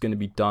what's going to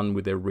be done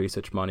with their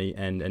research money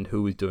and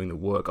who is doing the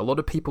work. A lot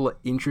of people are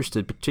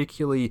interested,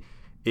 particularly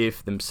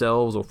if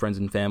themselves or friends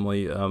and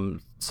family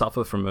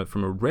suffer from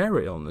a rare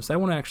illness. They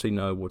want to actually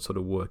know what sort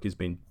of work is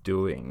being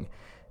doing,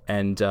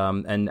 and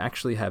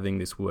actually having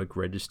this work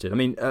registered. I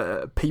mean,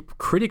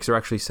 critics are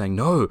actually saying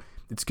no,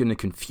 it's going to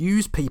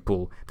confuse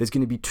people. There's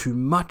going to be too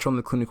much on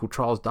the clinical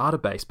trials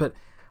database, but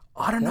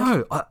I don't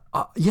know.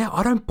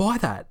 I don't buy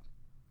that.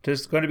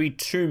 There's going to be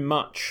too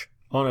much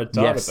on a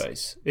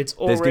database. Yes.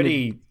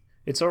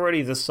 It's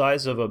already the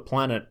size of a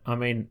planet. I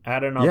mean,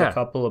 add another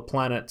couple of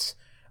planets.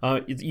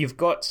 You've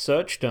got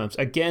search terms.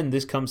 Again,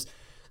 this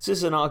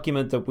is an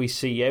argument that we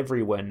see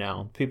everywhere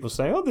now. People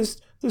say, "Oh,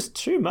 there's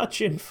too much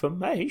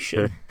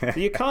information.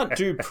 You can't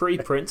do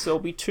preprints. There'll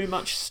be too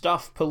much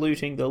stuff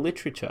polluting the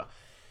literature."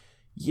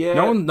 Yeah,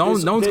 no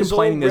one's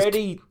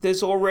complaining.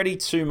 There's already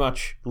too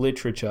much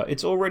literature.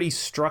 It's already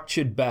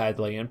structured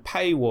badly and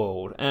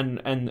paywalled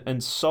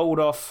and sold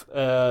off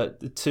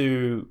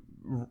to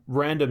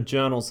random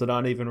journals that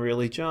aren't even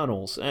really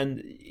journals.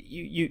 And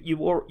you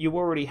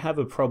already have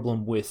a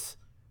problem with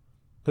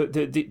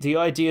the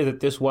idea that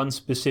this one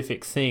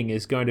specific thing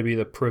is going to be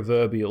the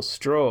proverbial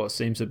straw.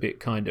 Seems a bit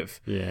kind of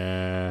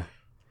that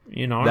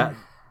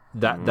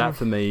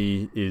for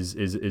me is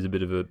a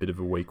bit of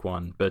a weak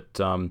one, but.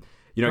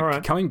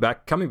 Right. Coming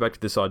back to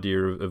this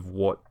idea of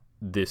what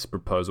this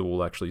proposal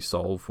will actually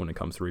solve when it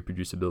comes to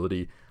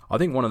reproducibility, I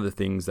think one of the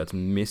things that's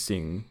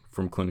missing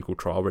from clinical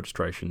trial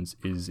registrations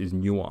is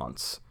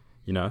nuance.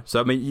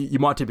 So I mean, you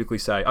might typically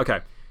say,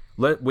 okay,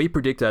 we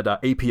predict that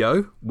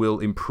EPO will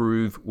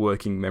improve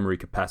working memory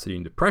capacity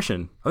in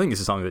depression. I think this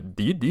is something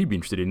that you'd be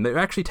interested in. They're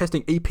actually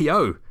testing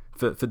EPO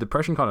for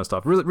depression kind of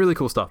stuff. Really, really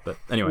cool stuff. But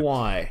anyway,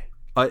 why?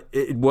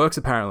 It works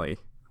apparently.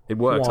 It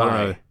works.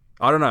 Why?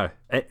 I don't know.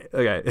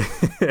 Okay,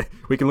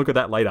 we can look at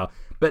that later.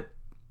 But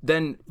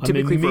then,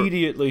 typically, I'm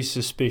immediately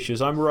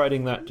suspicious. I'm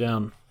writing that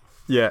down.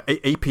 Yeah,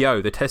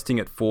 EPO. They're testing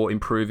it for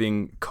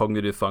improving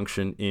cognitive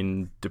function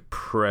in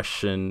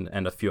depression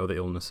and a few other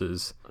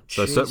illnesses.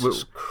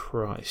 Jesus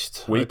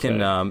Christ! We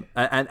can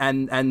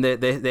and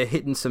they're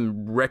hitting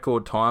some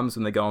record times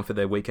when they go on for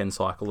their weekend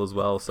cycle as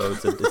well. So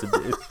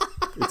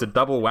it's a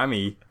double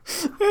whammy.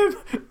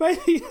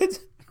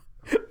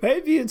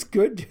 Maybe it's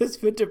good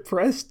just for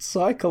depressed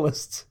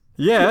cyclists.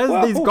 Yeah,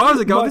 wow, these guys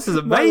are going, this is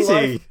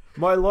amazing.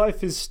 My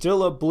life is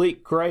still a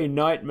bleak grey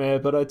nightmare,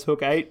 but I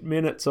took 8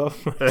 minutes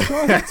off my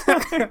drive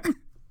time.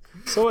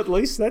 So at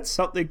least that's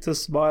something to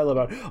smile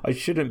about. I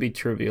shouldn't be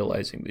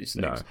trivializing these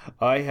things. No.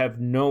 I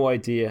have no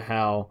idea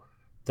how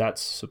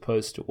that's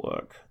supposed to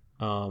work.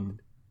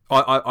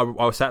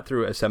 I sat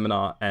through a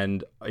seminar,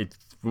 and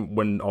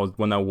when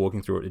they were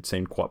walking through it, it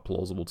seemed quite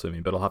plausible to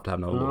me, but I'll have to have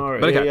another look. Right,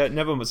 but okay. Yeah,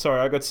 never mind.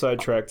 Sorry, I got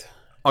sidetracked.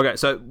 Okay,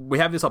 so we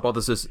have this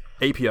hypothesis: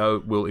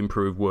 EPO will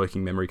improve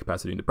working memory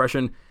capacity in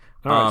depression.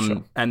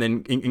 Sure. And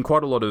then in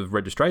quite a lot of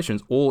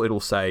registrations, all it'll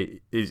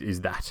say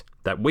is that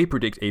we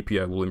predict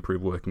EPO will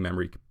improve working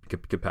memory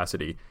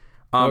capacity.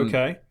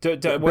 Okay.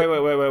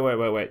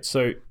 Wait.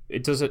 So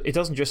it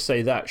doesn't just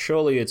say that.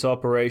 Surely it's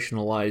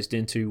operationalized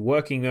into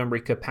working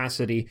memory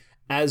capacity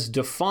as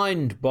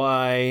defined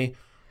by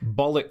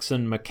Bollocks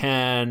and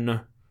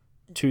McCann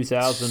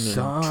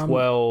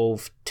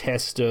 2012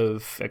 test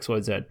of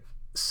XYZ.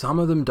 Some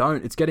of them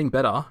don't. It's getting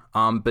better.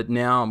 But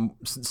now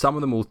some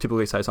of them will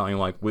typically say something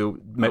like,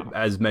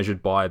 as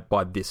measured by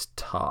this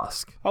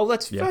task. Oh,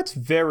 that's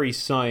very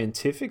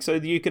scientific. So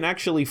you can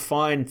actually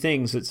find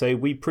things that say,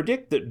 we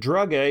predict that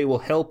drug A will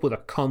help with a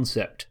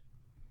concept.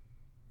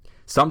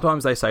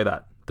 Sometimes they say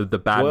that. The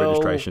bad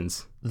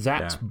registrations.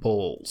 That's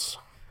balls.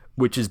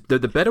 Which is, the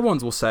better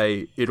ones will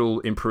say it'll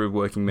improve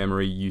working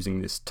memory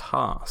using this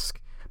task.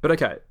 But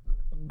okay,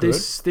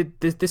 this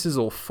is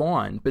all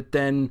fine. But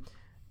then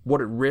what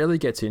it rarely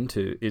gets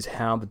into is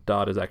how the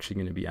data is actually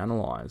going to be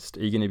analyzed.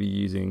 Are you going to be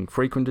using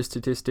frequentist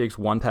statistics,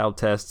 one-tailed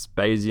tests,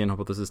 Bayesian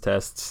hypothesis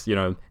tests?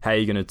 How are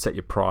you going to set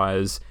your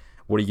priors?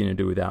 What are you going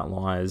to do with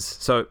outliers?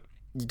 So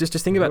just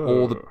think about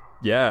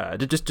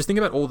just think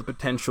about all the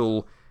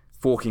potential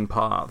forking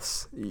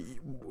paths.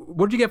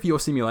 What did you get for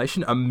your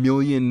simulation? 1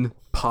 million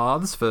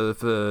paths for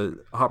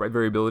heart rate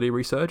variability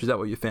research? Is that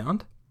what you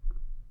found?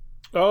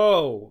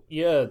 Oh,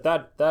 yeah,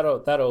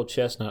 that old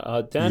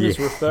chestnut. Dan is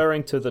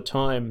referring to the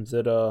time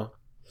that,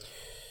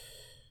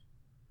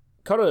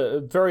 cut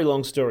a very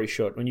long story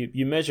short, when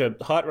you measure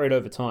heart rate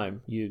over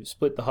time, you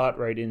split the heart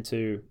rate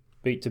into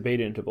beat-to-beat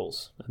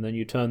intervals, and then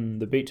you turn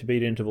the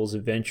beat-to-beat intervals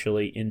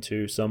eventually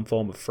into some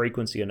form of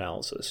frequency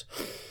analysis.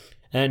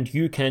 And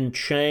you can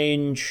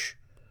change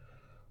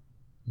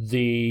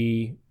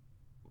the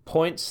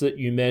points that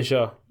you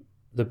measure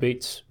the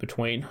beats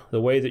between,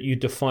 the way that you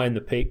define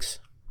the peaks,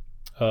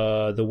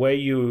 the way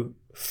you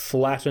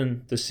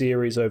flatten the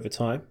series over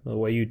time, the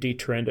way you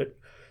detrend it,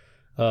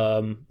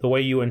 the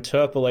way you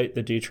interpolate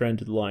the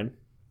detrended line,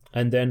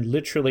 and then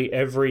literally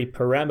every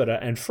parameter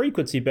and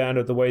frequency band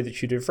of the way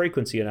that you do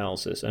frequency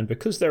analysis. And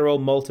because they're all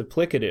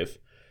multiplicative,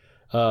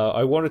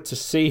 I wanted to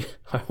see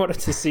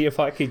if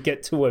I could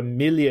get to a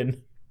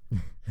million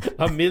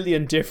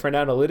different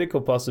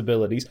analytical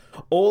possibilities,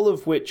 all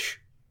of which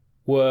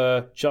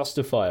were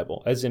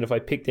justifiable. As in, if I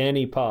picked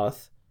any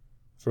path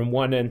from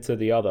one end to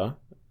the other,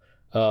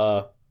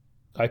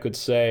 I could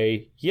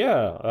say,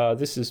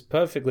 this is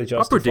perfectly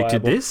justifiable. I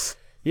predicted this.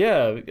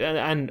 Yeah,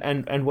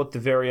 and what the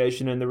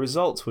variation in the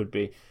results would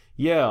be.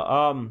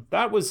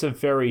 That was a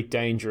very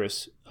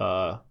dangerous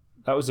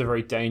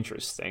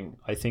thing.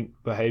 I think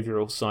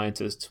behavioral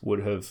scientists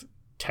would have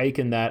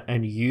taken that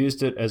and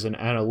used it as an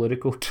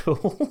analytical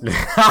tool.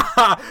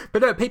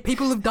 But no,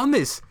 people have done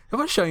this. Have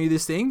I shown you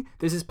this thing?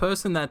 There's this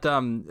person that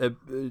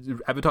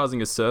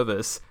advertising a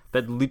service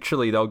that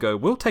literally they'll go,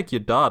 we'll take your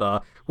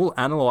data, we'll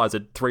analyze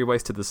it 3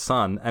 ways to the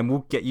sun, and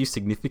we'll get you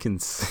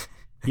significance.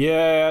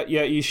 Yeah,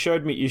 you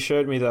showed me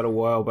that a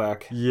while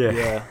back.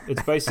 Yeah.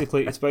 It's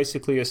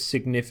basically a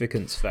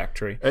significance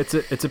factory. It's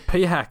a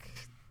p hack.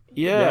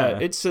 Yeah.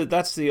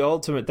 That's the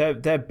ultimate.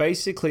 They're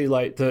basically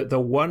like the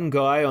one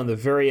guy on the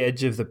very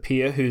edge of the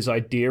pier whose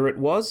idea it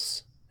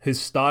was, who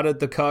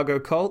started the cargo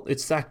cult.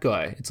 It's that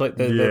guy. It's like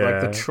they're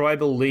like the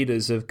tribal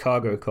leaders of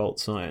cargo cult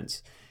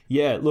science.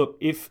 Yeah, look,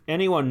 if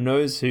anyone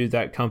knows who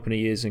that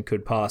company is and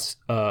could pass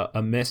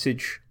a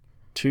message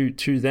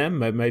to them,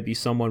 maybe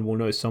someone will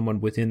know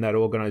someone within that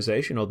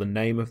organization or the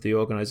name of the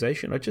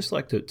organization. I'd just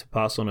like to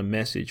pass on a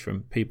message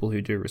from people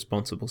who do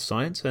responsible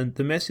science, and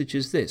the message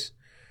is this: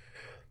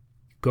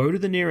 go to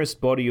the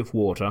nearest body of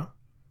water,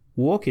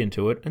 walk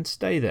into it, and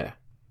stay there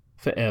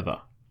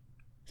forever.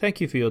 Thank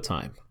you for your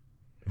time.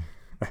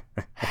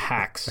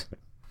 Hacks.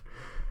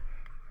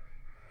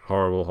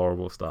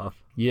 Horrible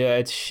stuff. Yeah,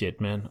 it's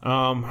shit, man.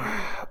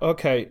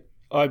 Okay.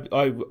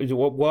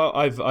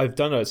 I've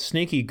done a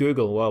sneaky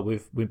Google while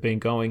we've been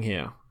going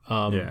here,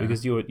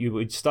 because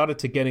you started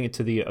to getting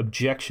into the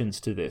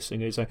objections to this,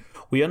 and you say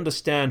we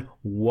understand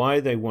why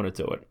they want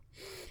to do it,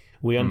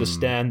 we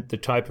understand the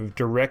type of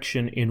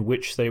direction in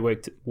which they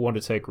want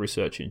to take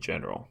research in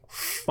general.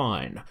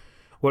 Fine.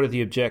 What are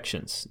the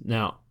objections?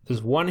 Now,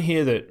 there's one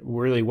here that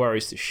really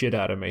worries the shit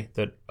out of me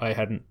that I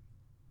hadn't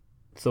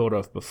thought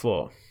of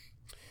before.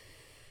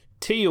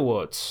 T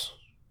Awards.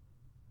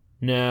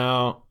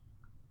 Now.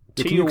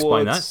 Can you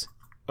explain that?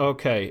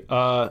 Okay.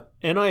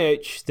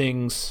 NIH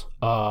things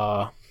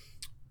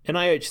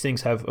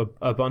have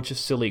a bunch of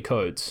silly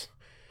codes,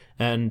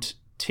 and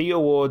T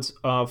Awards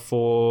are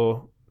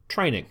for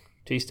training.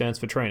 T stands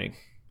for training.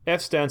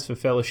 F stands for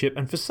fellowship,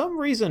 and for some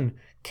reason,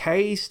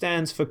 K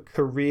stands for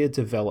career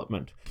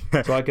development.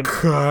 So I can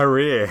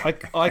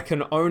I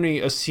can only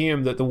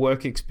assume that the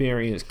work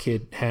experience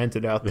kid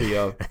handed out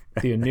the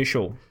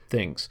initial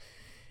things.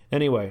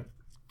 Anyway,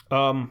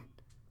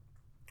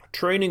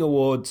 training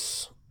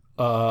awards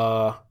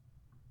are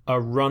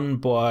run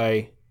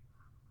by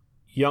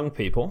young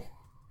people.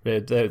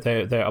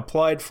 They're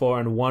applied for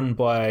and won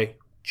by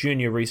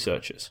junior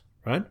researchers,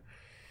 right?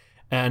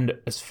 And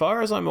as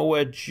far as I'm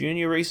aware,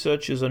 junior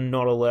researchers are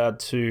not allowed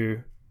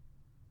to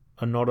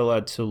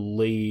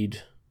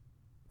lead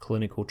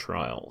clinical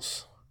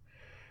trials.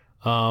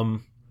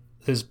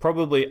 There's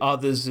probably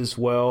others as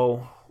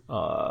well.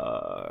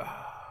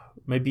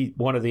 Maybe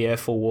one of the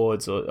F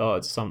awards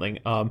or something.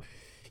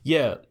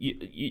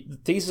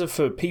 These are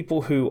for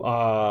people who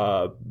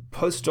are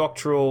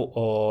postdoctoral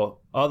or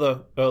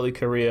other early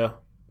career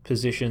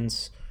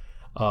positions.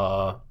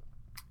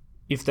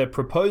 If they're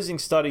proposing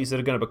studies that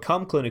are going to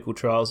become clinical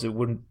trials, it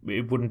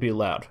wouldn't be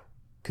allowed,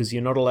 because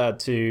you're not allowed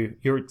to.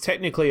 You're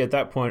technically at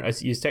that point,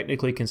 you're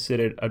technically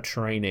considered a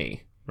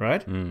trainee,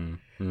 right?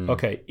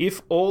 Okay.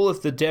 If all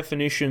of the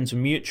definitions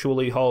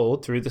mutually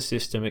hold through the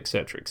system,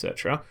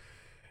 etc.,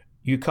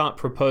 you can't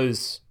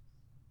propose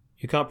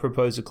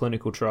a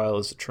clinical trial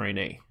as a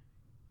trainee,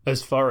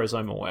 as far as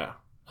I'm aware.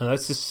 And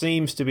that just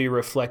seems to be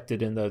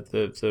reflected in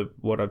the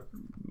what I'm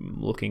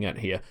looking at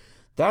here.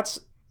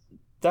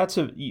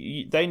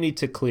 They need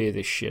to clear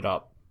this shit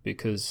up,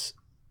 because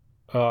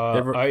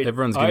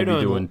everyone's going to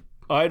be doing.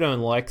 I don't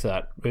like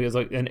that, because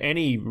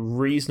any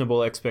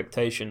reasonable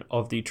expectation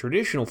of the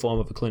traditional form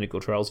of a clinical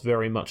trial is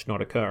very much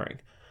not occurring.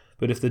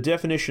 But if the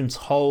definitions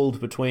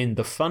hold between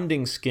the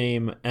funding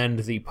scheme and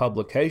the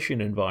publication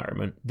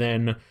environment,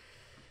 then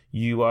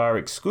you are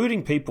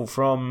excluding people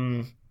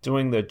from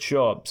doing their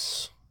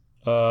jobs.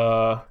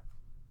 Probably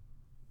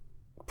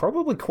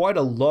quite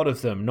a lot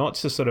of them, not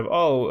just sort of,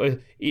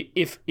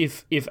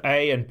 if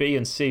A and B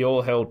and C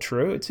all held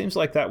true, it seems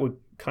like that would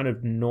kind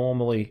of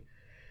normally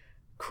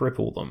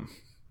cripple them,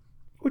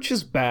 which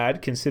is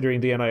bad considering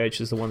the NIH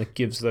is the one that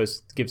gives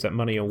that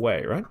money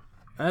away, right?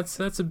 That's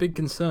a big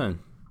concern.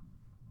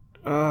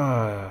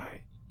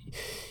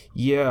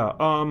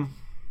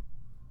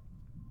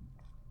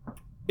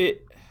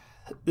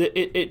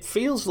 It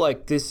feels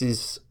like this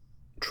is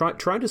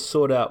trying to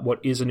sort out what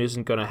is and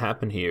isn't going to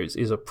happen here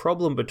is a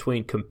problem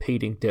between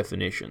competing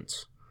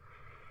definitions.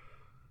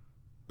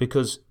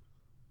 Because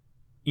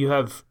you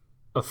have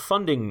a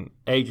funding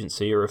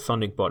agency or a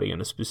funding body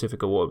in a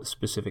specific award with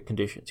specific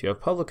conditions. You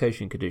have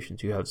publication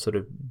conditions. You have sort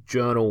of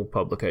journal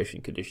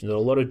publication conditions. And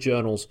a lot of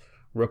journals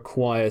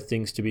require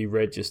things to be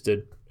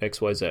registered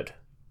XYZ.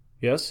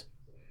 Yes?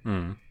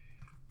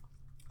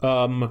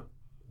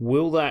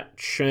 Will that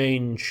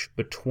change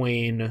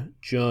between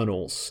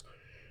journals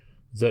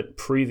that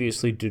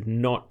previously did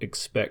not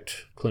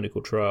expect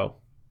clinical trial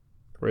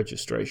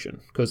registration?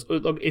 Because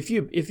look, if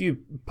you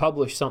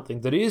publish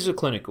something that is a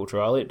clinical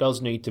trial, it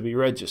does need to be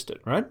registered,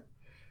 right?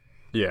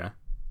 Yeah.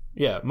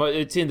 Yeah,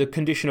 it's in the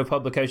condition of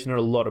publication in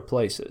a lot of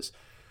places.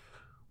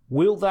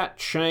 Will that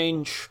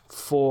change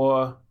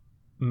for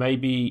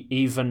maybe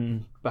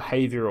even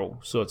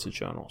behavioral sorts of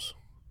journals?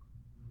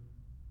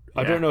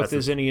 I don't know if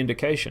there's any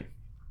indication.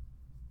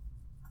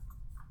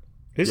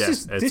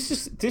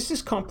 This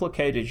is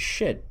complicated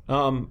shit.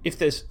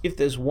 If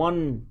there's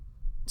one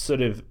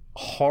sort of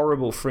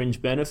horrible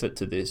fringe benefit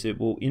to this, it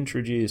will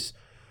introduce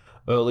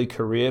early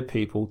career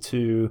people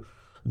to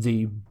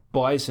the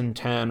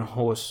Byzantine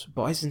horse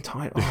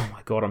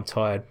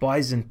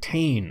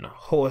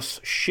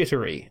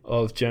shittery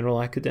of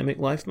general academic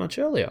life much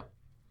earlier.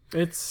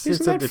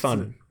 Isn't that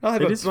fun? I'll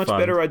have a much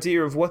better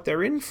idea of what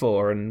they're in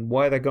for and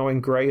why they're going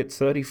grey at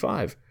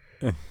 35.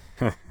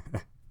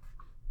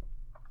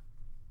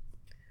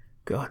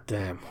 God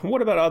damn.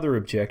 What about other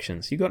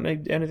objections? You got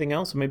anything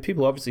else? I mean,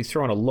 people obviously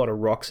throwing a lot of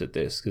rocks at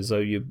this because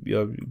you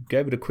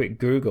gave it a quick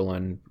Google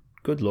and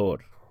good Lord.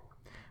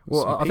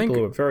 Well, people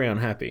who are very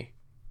unhappy.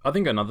 I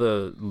think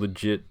another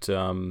legit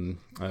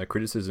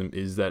criticism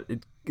is that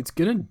it's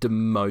going to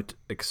demote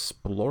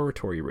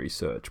exploratory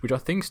research, which I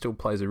think still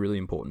plays a really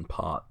important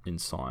part in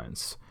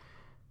science.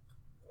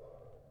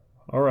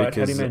 All right,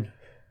 how do you mean?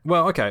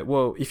 Well, okay.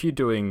 Well, if you're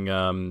doing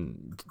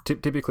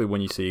typically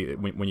when you see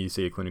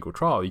a clinical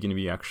trial, you're going to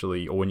be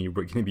or when you're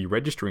going to be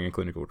registering a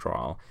clinical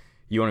trial,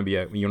 you want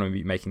to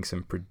be making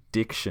some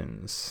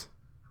predictions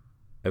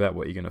about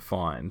what you're going to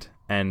find,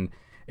 and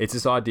it's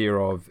this idea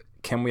of,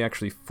 can we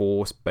actually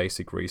force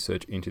basic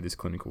research into this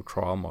clinical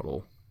trial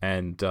model?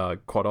 And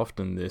quite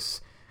often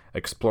this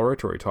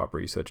exploratory type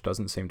research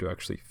doesn't seem to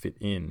actually fit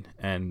in.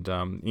 And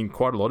in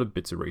quite a lot of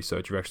bits of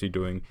research, you're actually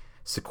doing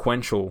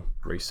sequential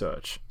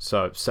research.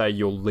 So say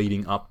you're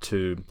leading up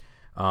to,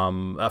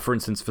 for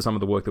instance, for some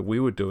of the work that we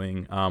were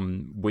doing,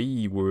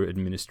 we were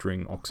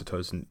administering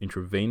oxytocin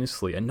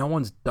intravenously, and no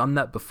one's done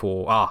that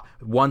before.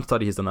 One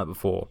study has done that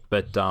before,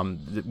 but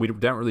we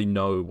don't really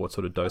know what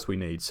sort of dose we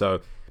need. So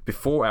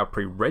before our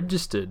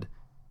pre-registered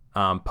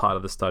part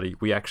of the study,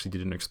 we actually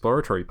did an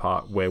exploratory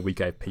part where we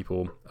gave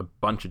people a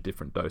bunch of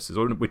different doses.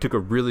 Or we took a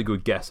really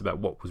good guess about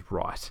what was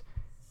right,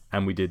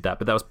 and we did that.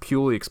 But that was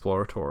purely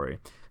exploratory.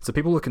 So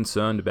people are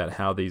concerned about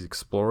how these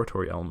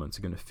exploratory elements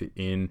are going to fit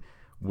in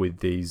with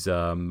these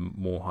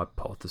more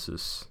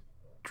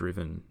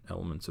hypothesis-driven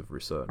elements of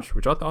research,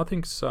 which I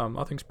think's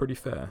pretty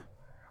fair.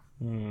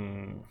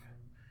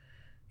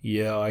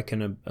 Yeah, I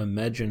can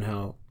imagine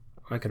how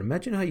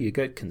you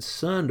get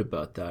concerned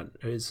about that.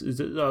 Is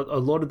a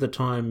lot of the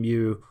time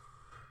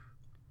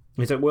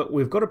it's like, well,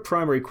 we've got a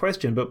primary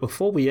question, but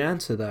before we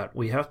answer that,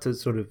 we have to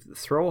sort of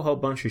throw a whole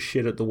bunch of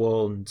shit at the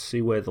wall and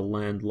see where the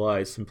land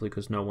lies, simply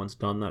because no one's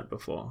done that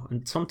before.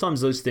 And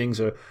sometimes those things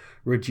are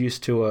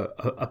reduced to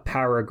a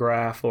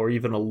paragraph or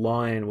even a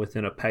line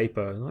within a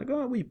paper. Like,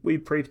 we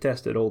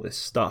pre-tested all this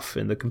stuff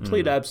in the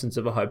complete absence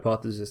of a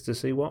hypothesis to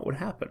see what would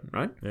happen,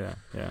 right? Yeah.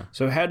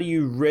 So how do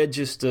you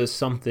register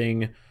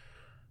something?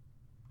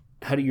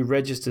 How do you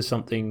register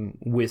something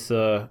with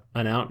an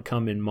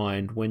outcome in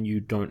mind when you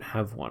don't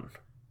have one?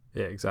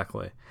 Yeah,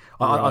 exactly.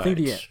 Right. I think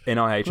the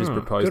NIH has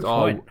proposed,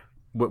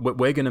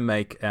 we're going to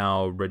make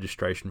our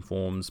registration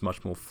forms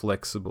much more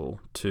flexible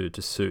to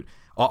suit.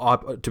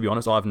 To be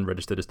honest, I haven't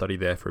registered a study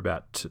there for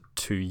about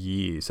 2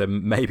 years, so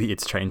maybe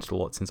it's changed a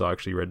lot since I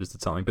actually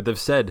registered something. But they've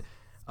said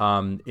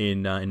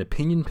in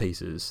opinion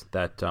pieces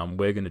that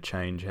we're going to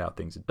change how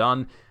things are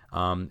done.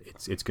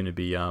 It's going to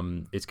be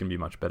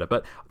much better.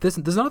 But there's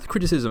another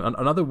criticism,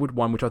 another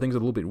one which I think is a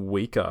little bit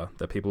weaker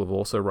that people have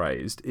also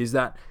raised, is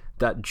that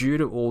due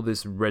to all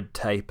this red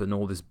tape and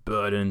all this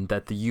burden,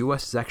 that the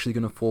US is actually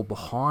going to fall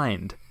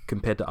behind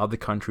compared to other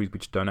countries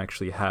which don't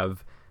actually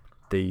have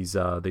these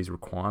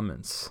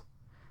requirements.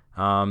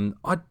 I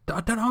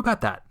don't know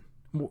about that.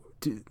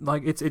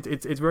 Like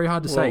it's very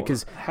hard to say,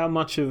 because how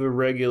much of a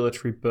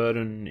regulatory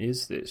burden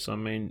is this? I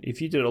mean,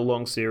 if you did a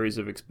long series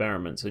of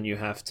experiments and you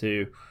have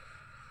to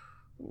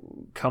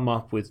come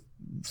up with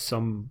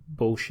some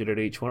bullshit at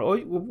each one, or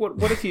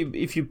what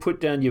if you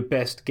put down your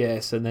best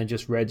guess and then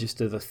just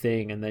register the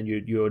thing, and then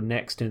you're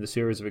next in the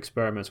series of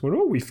experiments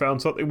when we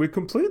found something we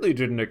completely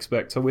didn't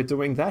expect, so we're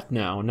doing that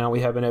now we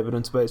have an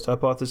evidence-based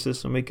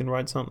hypothesis and we can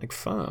write something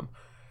firm.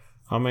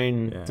 I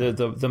mean,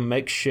 the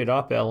make shit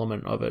up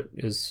element of it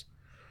is,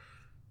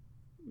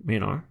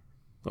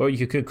 or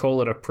you could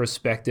call it a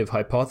prospective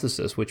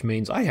hypothesis, which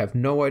means I have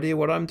no idea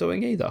what I'm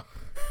doing either.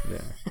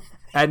 Yeah.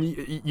 And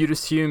you'd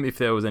assume if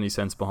there was any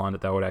sense behind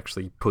it, they would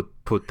actually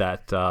put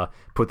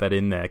that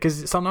in there,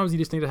 because sometimes you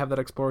just need to have that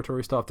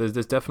exploratory stuff.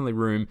 There's definitely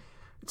room.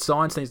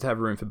 Science needs to have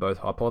room for both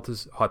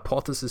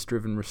hypothesis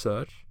driven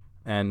research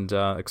and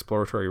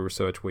exploratory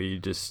research, where you're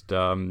just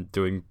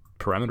doing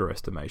parameter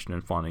estimation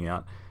and finding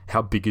out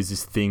how big is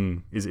this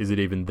thing. Is it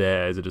even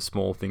there? Is it a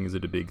small thing? Is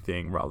it a big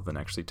thing? Rather than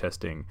actually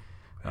testing.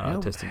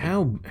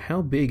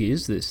 How big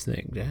is this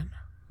thing, Dan?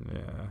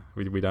 Yeah,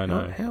 we don't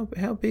know.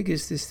 How big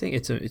is this thing?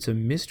 It's a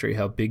mystery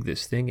how big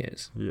this thing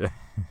is. Yeah.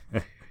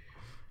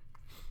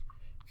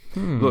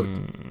 Look,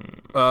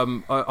 I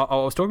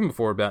was talking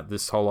before about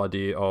this whole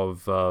idea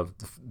of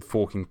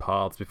forking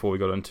paths before we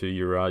got into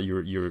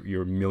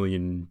your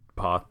million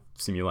path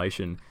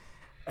simulation.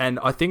 And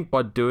I think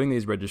by doing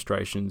these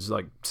registrations,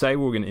 like, say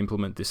we were going to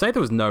implement this, say there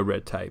was no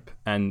red tape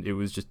and it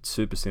was just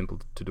super simple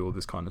to do all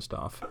this kind of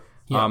stuff.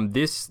 Yeah.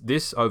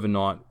 This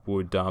overnight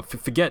would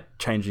forget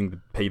changing the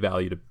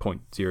p-value to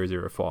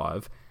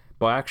 0.005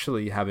 by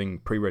actually having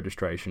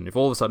pre-registration. If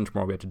all of a sudden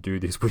tomorrow we had to do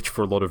this, which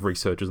for a lot of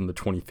researchers on the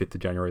 25th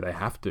of January they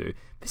have to,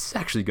 this is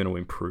actually going to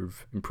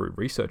improve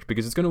research,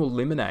 because it's going to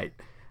eliminate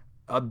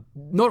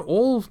not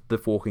all the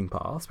forking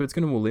paths, but it's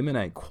going to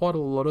eliminate quite a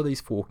lot of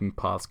these forking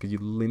paths, because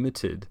you're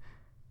limited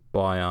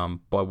by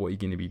what you're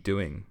going to be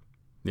doing.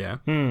 Yeah.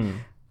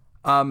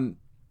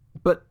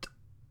 But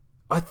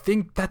I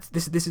think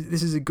this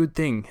is a good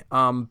thing.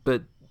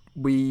 But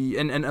we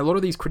and a lot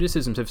of these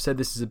criticisms have said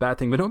this is a bad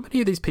thing, but not many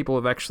of these people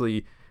have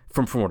actually,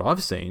 from what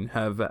I've seen,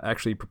 have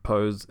actually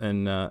proposed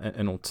an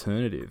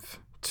alternative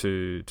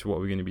to what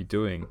we're going to be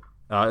doing.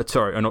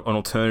 An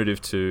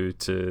alternative to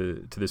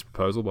this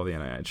proposal by the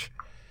NIH.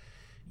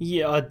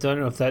 Yeah, I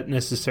don't know if that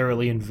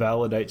necessarily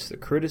invalidates the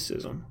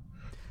criticism.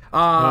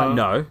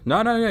 No,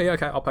 yeah,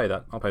 okay, I'll pay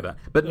that.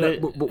 But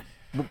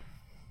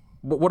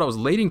what I was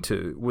leading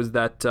to was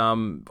that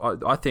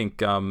I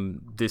think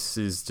this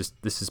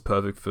is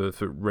perfect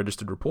for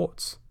registered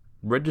reports.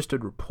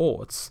 Registered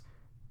reports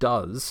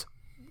does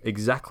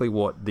exactly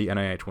what the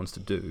NIH wants to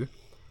do,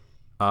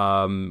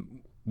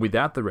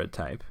 without the red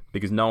tape,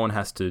 because no one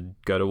has to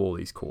go to all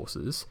these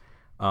courses.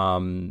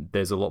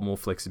 There's a lot more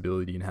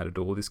flexibility in how to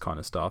do all this kind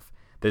of stuff.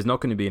 There's not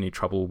going to be any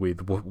trouble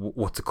with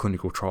what's a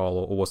clinical trial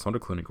or what's not a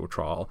clinical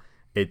trial.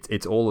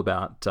 It's all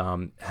about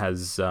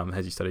has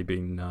your study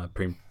been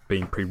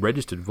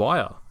pre-registered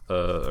via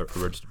a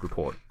registered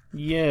report.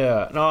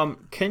 Yeah.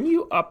 Can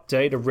you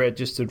update a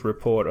registered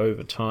report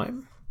over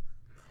time?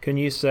 Can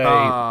you say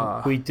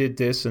we did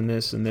this and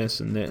this and this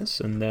and this,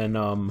 and then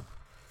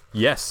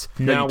yes.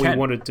 Now we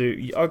want to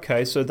do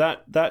so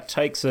that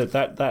takes it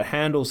that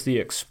handles the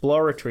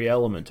exploratory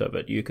element of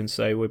it. You can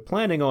say we're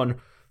planning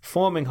on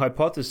forming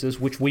hypothesis,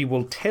 which we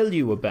will tell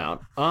you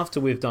about after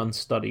we've done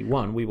study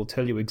 1. We will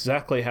tell you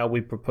exactly how we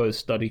propose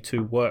study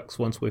 2 works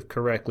once we've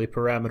correctly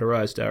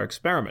parameterized our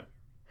experiment.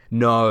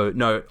 No.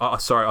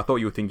 Sorry, I thought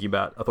you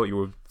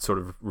were sort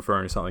of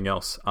referring to something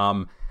else.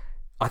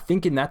 I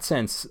think in that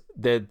sense,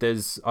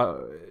 there's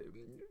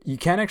you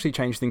can actually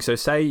change things. So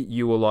say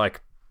you were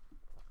like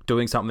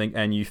doing something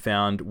and you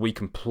found we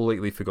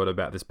completely forgot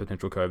about this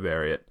potential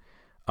covariate.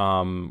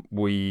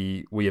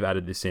 We have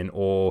added this in,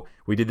 or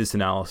we did this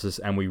analysis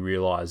and we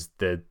realized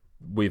that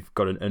we've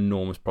got an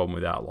enormous problem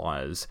with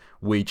outliers.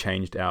 We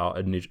changed our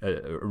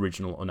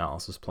original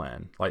analysis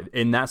plan. Like,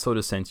 in that sort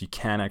of sense, you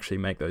can actually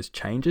make those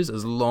changes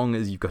as long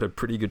as you've got a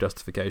pretty good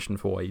justification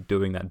for why you're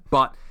doing that.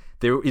 But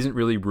there isn't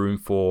really room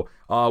for,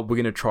 we're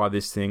going to try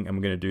this thing and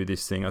we're going to do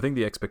this thing. I think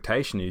the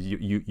expectation is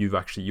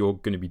you're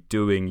going to be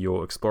doing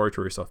your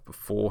exploratory stuff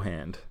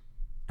beforehand,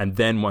 and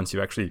then once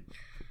you actually.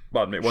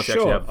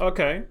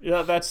 Okay.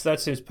 Yeah, that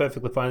seems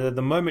perfectly fine. At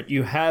the moment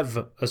you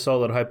have a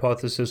solid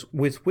hypothesis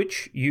with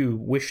which you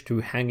wish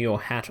to hang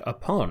your hat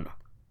upon,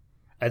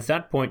 at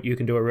that point you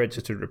can do a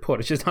registered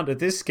report. It's just under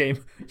this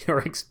scheme,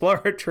 your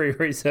exploratory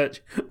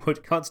research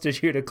would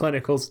constitute a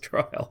clinical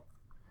trial.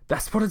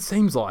 That's what it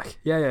seems like.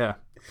 Yeah.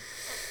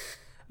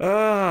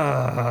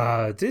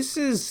 This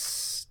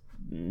is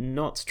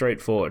not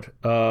straightforward.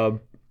 There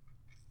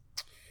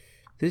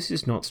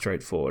is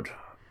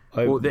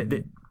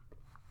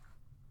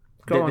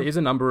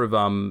a number of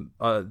the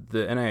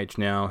NIH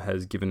now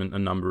has given a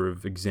number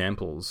of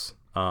examples.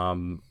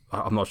 I'm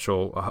not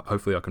sure.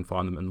 Hopefully, I can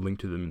find them and link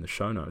to them in the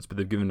show notes. But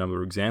they've given a number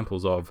of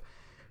examples of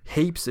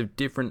heaps of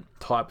different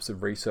types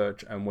of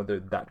research and whether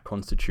that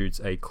constitutes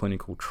a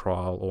clinical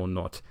trial or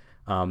not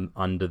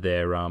under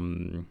their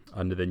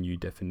new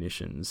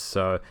definitions.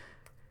 So,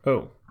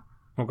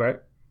 okay.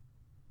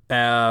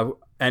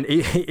 And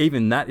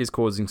even that is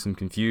causing some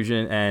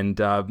confusion, and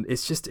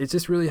it's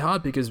just really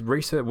hard because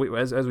research,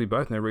 as we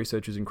both know,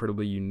 research is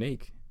incredibly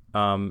unique.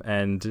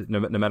 And no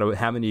matter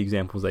how many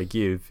examples they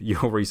give,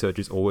 your research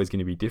is always going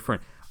to be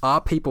different.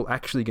 Are people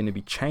actually going to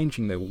be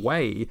changing the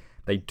way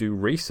they do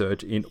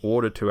research in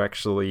order to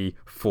actually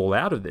fall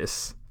out of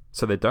this,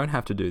 so they don't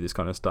have to do this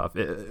kind of stuff?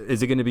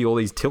 Is it going to be all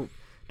these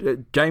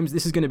James,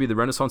 this is going to be the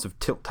renaissance of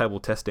tilt table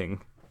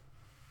testing.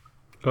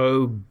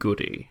 Oh,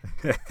 goody.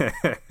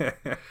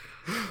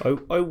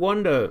 I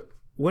wonder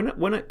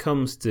when it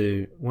comes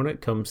to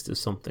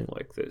something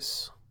like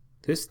this.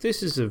 This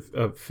is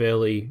a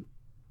fairly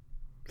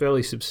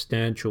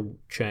substantial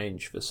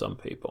change for some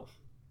people.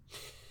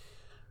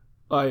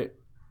 I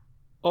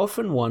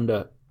often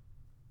wonder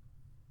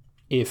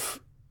if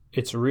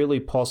it's really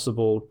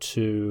possible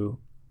to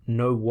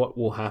know what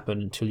will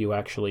happen until you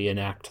actually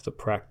enact the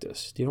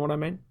practice. Do you know what I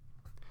mean?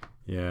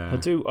 Yeah.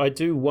 I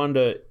do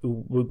wonder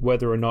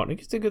whether or not, you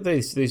think of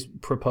these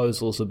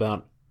proposals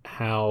about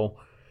how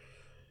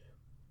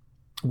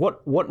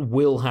what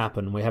will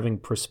happen. We're having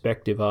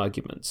prospective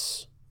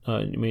arguments.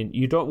 I mean,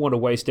 you don't want to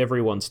waste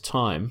everyone's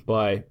time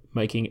by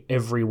making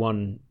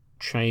everyone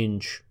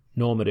change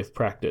normative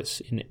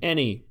practice in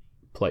any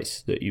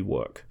place that you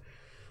work.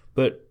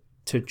 But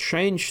to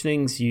change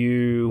things,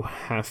 you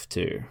have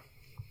to.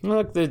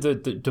 Like the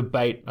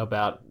debate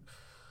about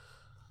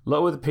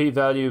lower the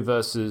p-value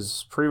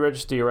versus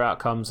pre-register your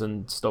outcomes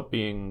and stop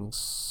being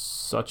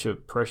such a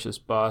precious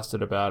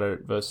bastard about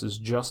it versus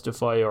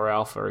justify your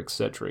alpha,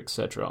 etc.,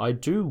 etc. I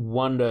do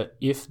wonder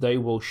if they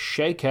will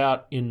shake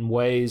out in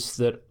ways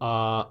that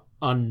are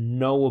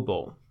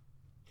unknowable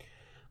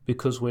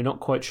because we're not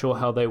quite sure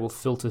how they will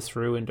filter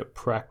through into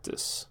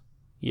practice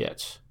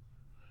yet.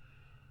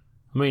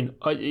 I mean,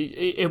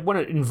 when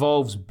it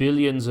involves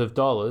billions of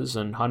dollars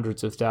and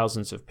hundreds of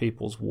thousands of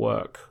people's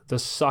work, the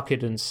suck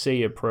it and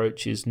see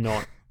approach is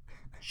not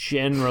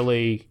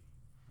generally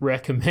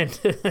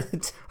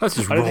recommended. Let's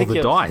just roll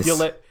the dice.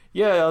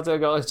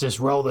 Let's just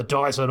roll the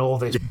dice on all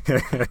this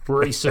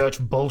research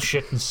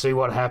bullshit and see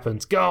what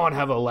happens. Go and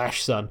have a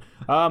lash, son.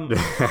 I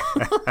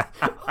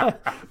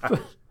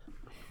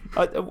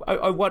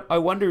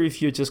wonder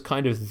if you're just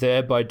kind of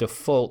there by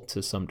default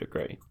to some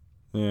degree.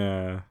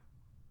 Yeah.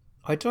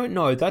 I don't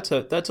know.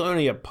 That's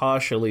only a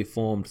partially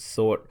formed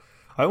thought.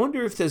 I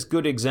wonder if there's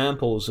good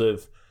examples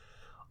of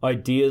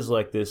ideas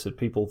like this that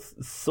people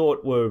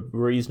thought were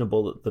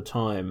reasonable at the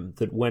time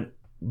that went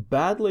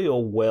badly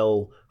or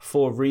well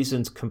for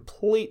reasons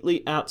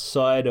completely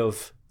outside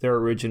of their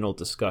original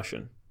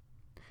discussion.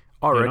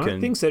 I reckon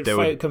things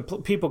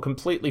that people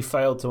completely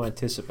failed to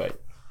anticipate.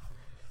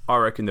 I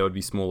reckon there would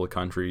be smaller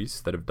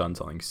countries that have done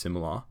something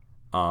similar,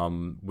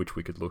 which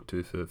we could look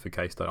to for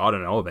case study. I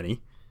don't know of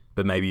any,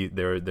 but maybe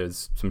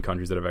there's some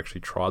countries that have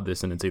actually tried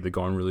this and it's either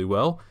gone really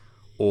well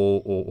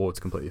or it's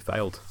completely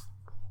failed.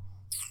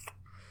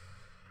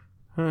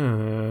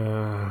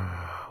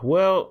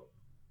 Well,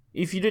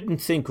 if you didn't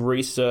think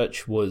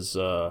research was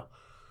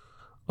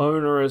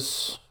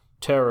onerous,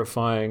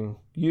 terrifying,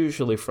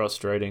 usually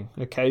frustrating,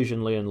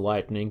 occasionally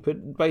enlightening,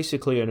 but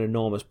basically an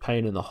enormous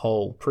pain in the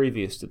hole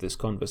previous to this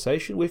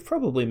conversation, we've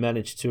probably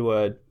managed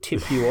to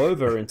tip you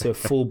over into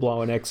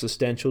full-blown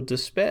existential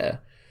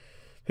despair.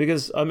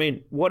 Because, I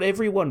mean, what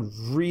everyone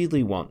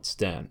really wants,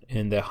 Dan,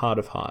 in their heart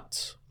of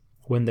hearts,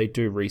 when they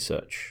do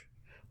research,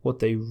 what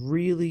they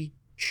really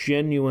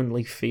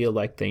genuinely feel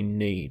like they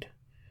need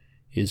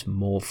is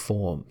more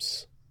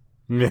forms.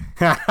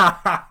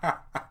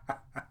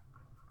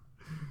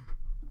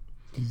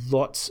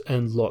 Lots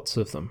and lots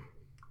of them.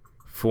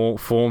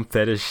 Form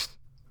fetish.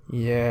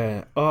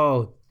 Yeah.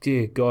 Oh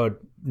dear God.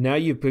 Now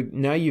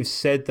you've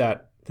said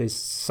that, there's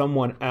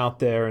someone out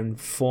there in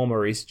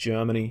former East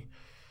Germany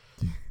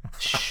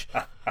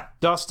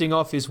dusting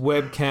off his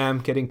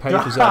webcam, getting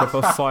papers out of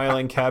a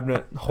filing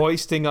cabinet,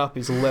 hoisting up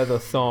his leather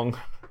thong.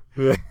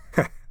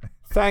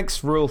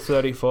 Thanks, Rule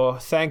 34.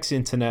 Thanks,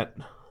 Internet.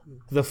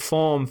 The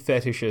form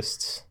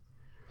fetishists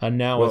are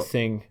now a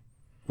thing.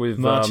 With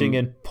marching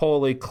in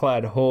poorly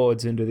clad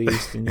hordes into the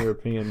Eastern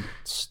European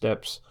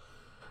steppes.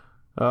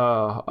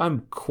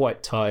 I'm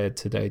quite tired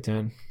today,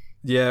 Dan.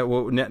 Yeah,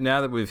 well,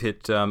 now that we've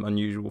hit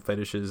unusual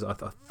fetishes, I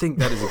think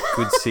that is a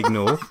good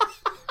signal.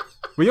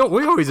 We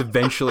always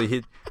eventually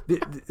hit...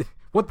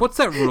 What's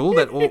that rule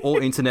that all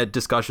internet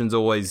discussions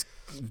always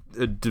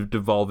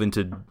devolve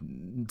into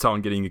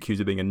someone getting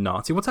accused of being a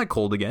Nazi? What's that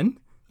called again?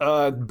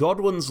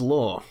 Godwin's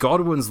Law.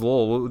 Godwin's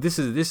Law. Well, this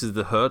is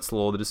the Hertz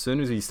Law, that as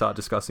soon as we start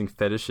discussing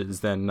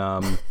fetishes, then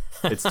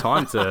it's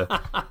time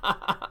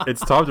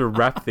to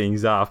wrap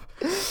things up.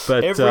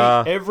 But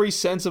every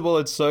sensible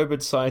and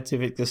sobered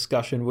scientific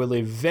discussion will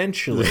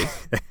eventually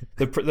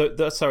the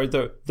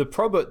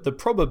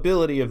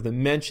probability of the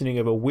mentioning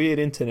of a weird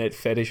internet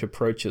fetish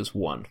approaches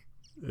 1.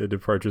 It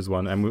approaches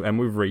 1, and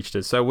we've reached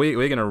it. So we're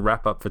going to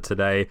wrap up for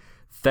today.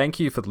 Thank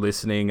you for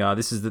listening.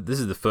 This is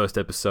the first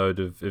episode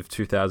of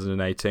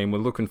 2018. We're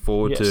looking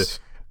forward to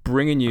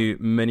bringing you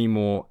many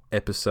more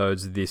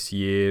episodes this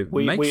year.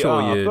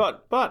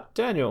 But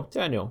Daniel,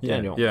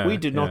 we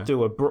did not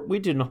do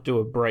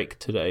a break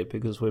today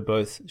because we're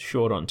both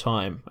short on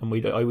time, and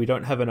we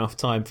don't have enough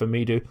time for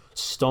me to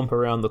stomp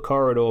around the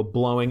corridor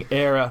blowing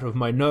air out of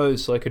my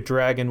nose like a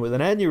dragon with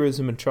an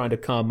aneurysm and trying to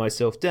calm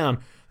myself down,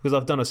 because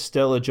I've done a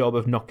stellar job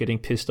of not getting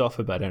pissed off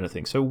about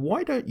anything. So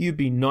why don't you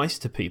be nice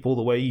to people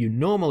the way you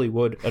normally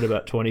would at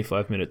about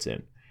 25 minutes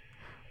in?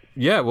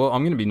 Yeah, well,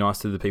 I'm going to be nice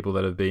to the people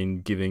that have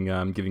been giving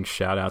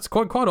shout-outs.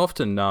 Quite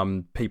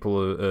often,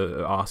 people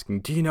are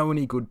asking, do you know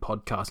any good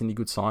podcasts, any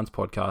good science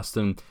podcasts?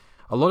 And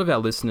a lot of our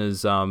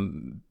listeners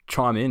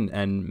chime in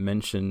and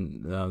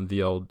mention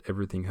the old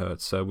Everything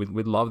Hurts. So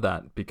we'd love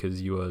that,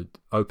 because you are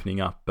opening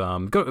up.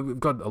 We've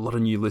got a lot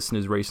of new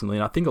listeners recently,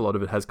 and I think a lot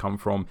of it has come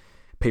from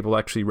people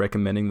actually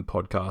recommending the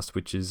podcast,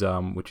 which is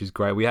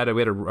great. We had a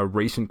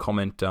recent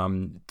comment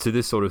to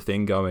this sort of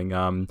thing going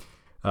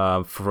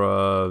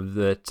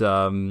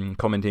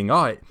commenting,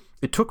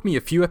 it took me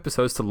a few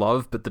episodes to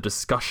love, but the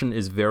discussion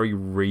is very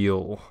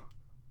real.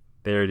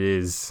 There it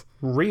is.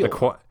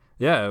 Real.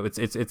 Yeah,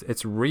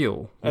 it's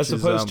real. As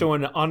opposed to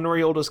an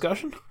unreal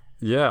discussion?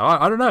 Yeah,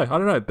 I don't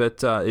know,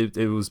 but it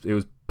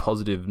was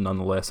positive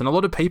nonetheless. And a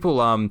lot of people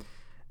going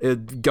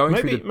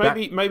through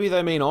the maybe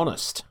they mean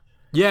honest.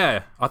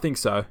 Yeah, I think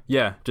so.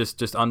 Yeah,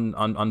 just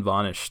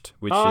unvarnished,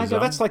 which is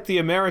that's like the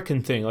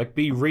American thing, like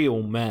be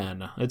real,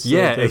 man. It's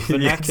exactly.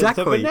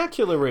 The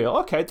vernacular real.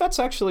 Okay, that's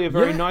actually a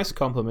very nice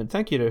compliment.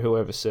 Thank you to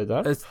whoever said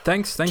that.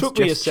 Thanks. Took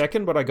me a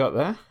second, but I got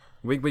there.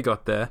 We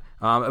got there.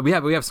 We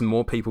have some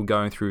more people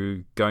going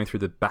through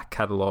the back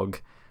catalogue.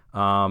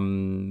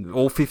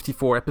 All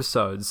 54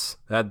 episodes.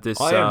 I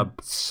am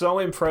so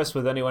impressed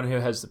with anyone who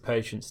has the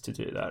patience to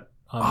do that.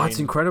 I mean, it's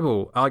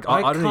incredible. I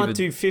can't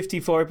do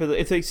 54 episodes.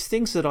 If there's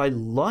things that I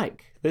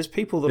like, there's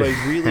people that I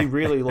really,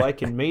 really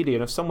like in media,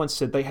 and if someone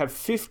said they have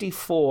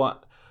 54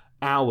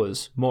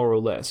 hours, more or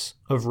less,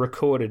 of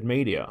recorded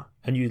media,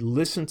 and you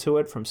listen to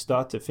it from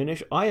start to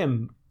finish, I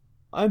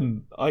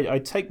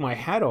take my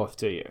hat off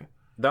to you.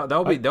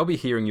 They'll be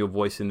hearing your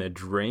voice in their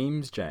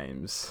dreams,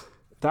 James.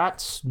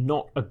 That's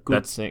not a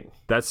good thing.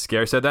 That's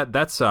scary. So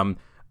that's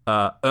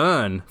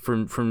Ern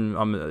from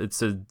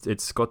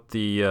it's got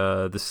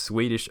the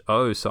Swedish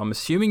O, so I'm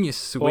assuming you're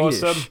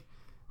Swedish. Awesome.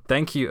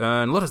 Thank you,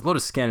 Ern. A lot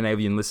of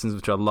Scandinavian listeners,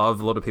 which I love.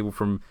 A lot of people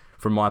from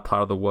my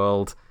part of the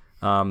world.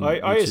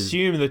 I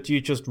assume that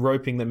you're just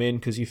roping them in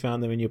because you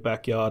found them in your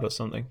backyard or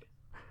something.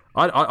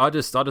 I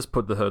just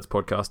put the Hertz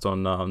podcast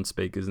on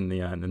speakers in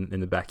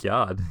the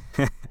backyard.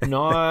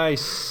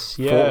 Nice,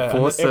 yeah.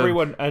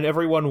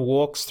 Everyone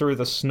walks through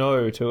the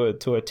snow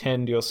to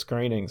attend your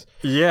screenings.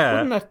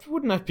 Yeah,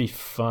 wouldn't that be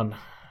fun?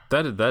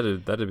 That'd be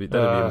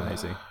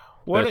amazing.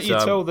 Why don't you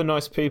tell the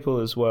nice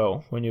people as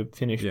well, when you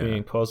finish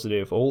being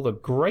positive, all the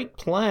great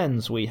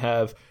plans we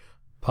have,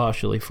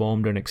 partially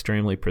formed and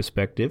extremely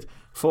prospective,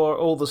 for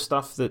all the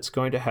stuff that's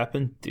going to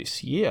happen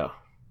this year.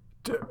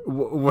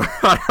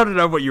 I don't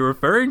know what you're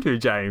referring to,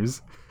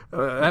 James.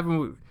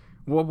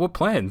 What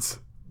plans?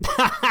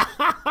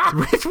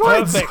 Which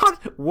ones?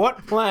 Perfect.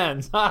 What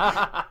plans?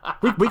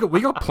 we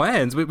got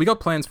plans. We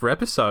got plans for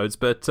episodes,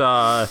 but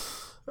I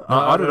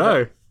don't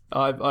know.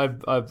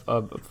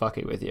 I'm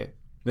fucking with you.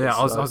 Yeah,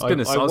 I was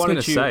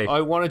gonna say.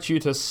 I wanted you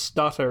to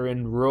stutter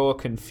in raw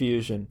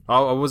confusion. I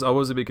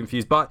was a bit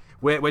confused, but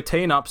we're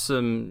teeing up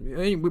some.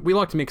 We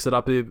like to mix it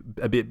up a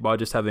bit by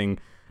just having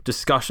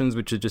discussions,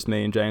 which is just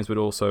me and James, but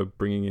also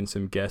bringing in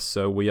some guests.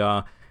 So we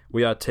are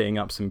teeing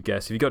up some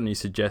guests. If you've got any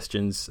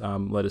suggestions,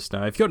 let us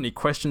know. If you've got any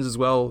questions as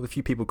well, a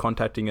few people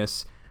contacting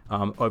us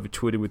over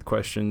Twitter with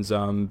questions,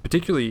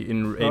 particularly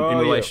in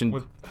relation. Yeah.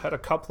 We've had a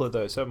couple of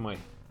those, haven't we?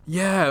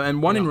 Yeah,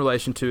 and one in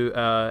relation to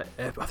I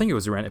think it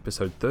was around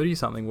episode 30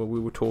 something, where we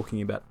were talking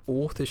about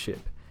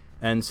authorship,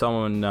 and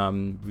someone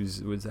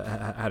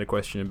had a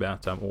question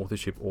about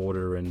authorship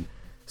order and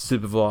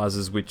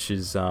supervisors, which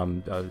is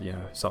something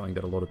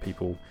that a lot of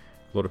people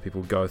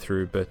go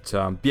through. But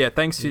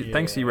thanks for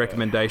your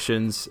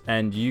recommendations,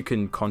 and you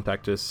can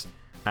contact us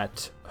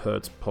at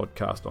Hertz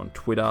Podcast on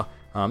Twitter.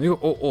 You'll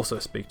also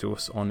speak to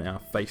us on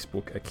our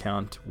Facebook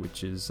account,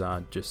 which is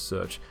just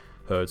search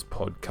Hertz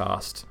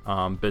Podcast.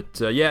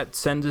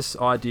 Send us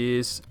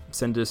ideas.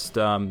 Send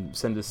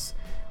us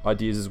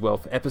ideas as well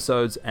for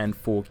episodes and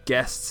for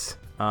guests.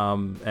 We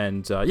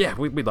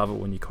love it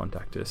when you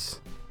contact us.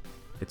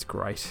 It's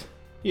great.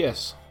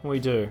 Yes, we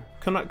do.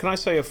 Can I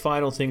say a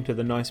final thing to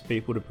the nice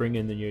people to bring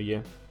in the new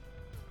year?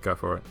 Go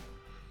for it.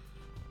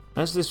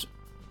 As this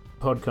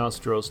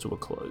podcast draws to a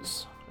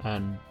close,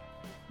 and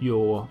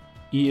your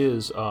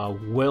ears are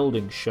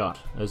welding shut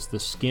as the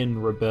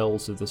skin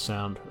rebels at the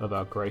sound of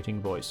our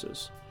grating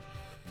voices,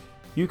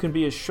 you can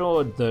be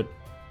assured that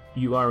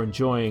you are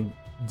enjoying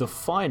the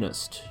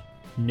finest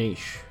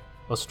niche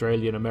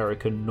Australian,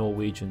 American,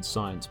 Norwegian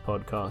science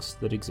podcast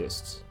that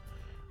exists,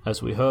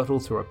 as we hurtle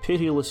through a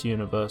pitiless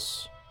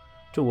universe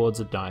towards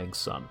a dying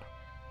sun.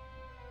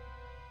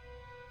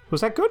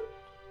 Was that good?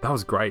 That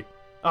was great.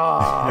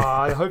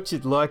 I hoped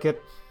you'd like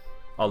it.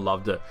 I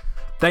loved it.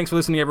 Thanks for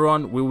listening,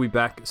 everyone. We'll be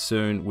back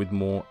soon with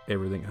more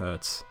Everything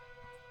Hurts.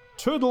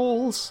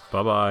 Toodles!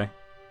 Bye-bye.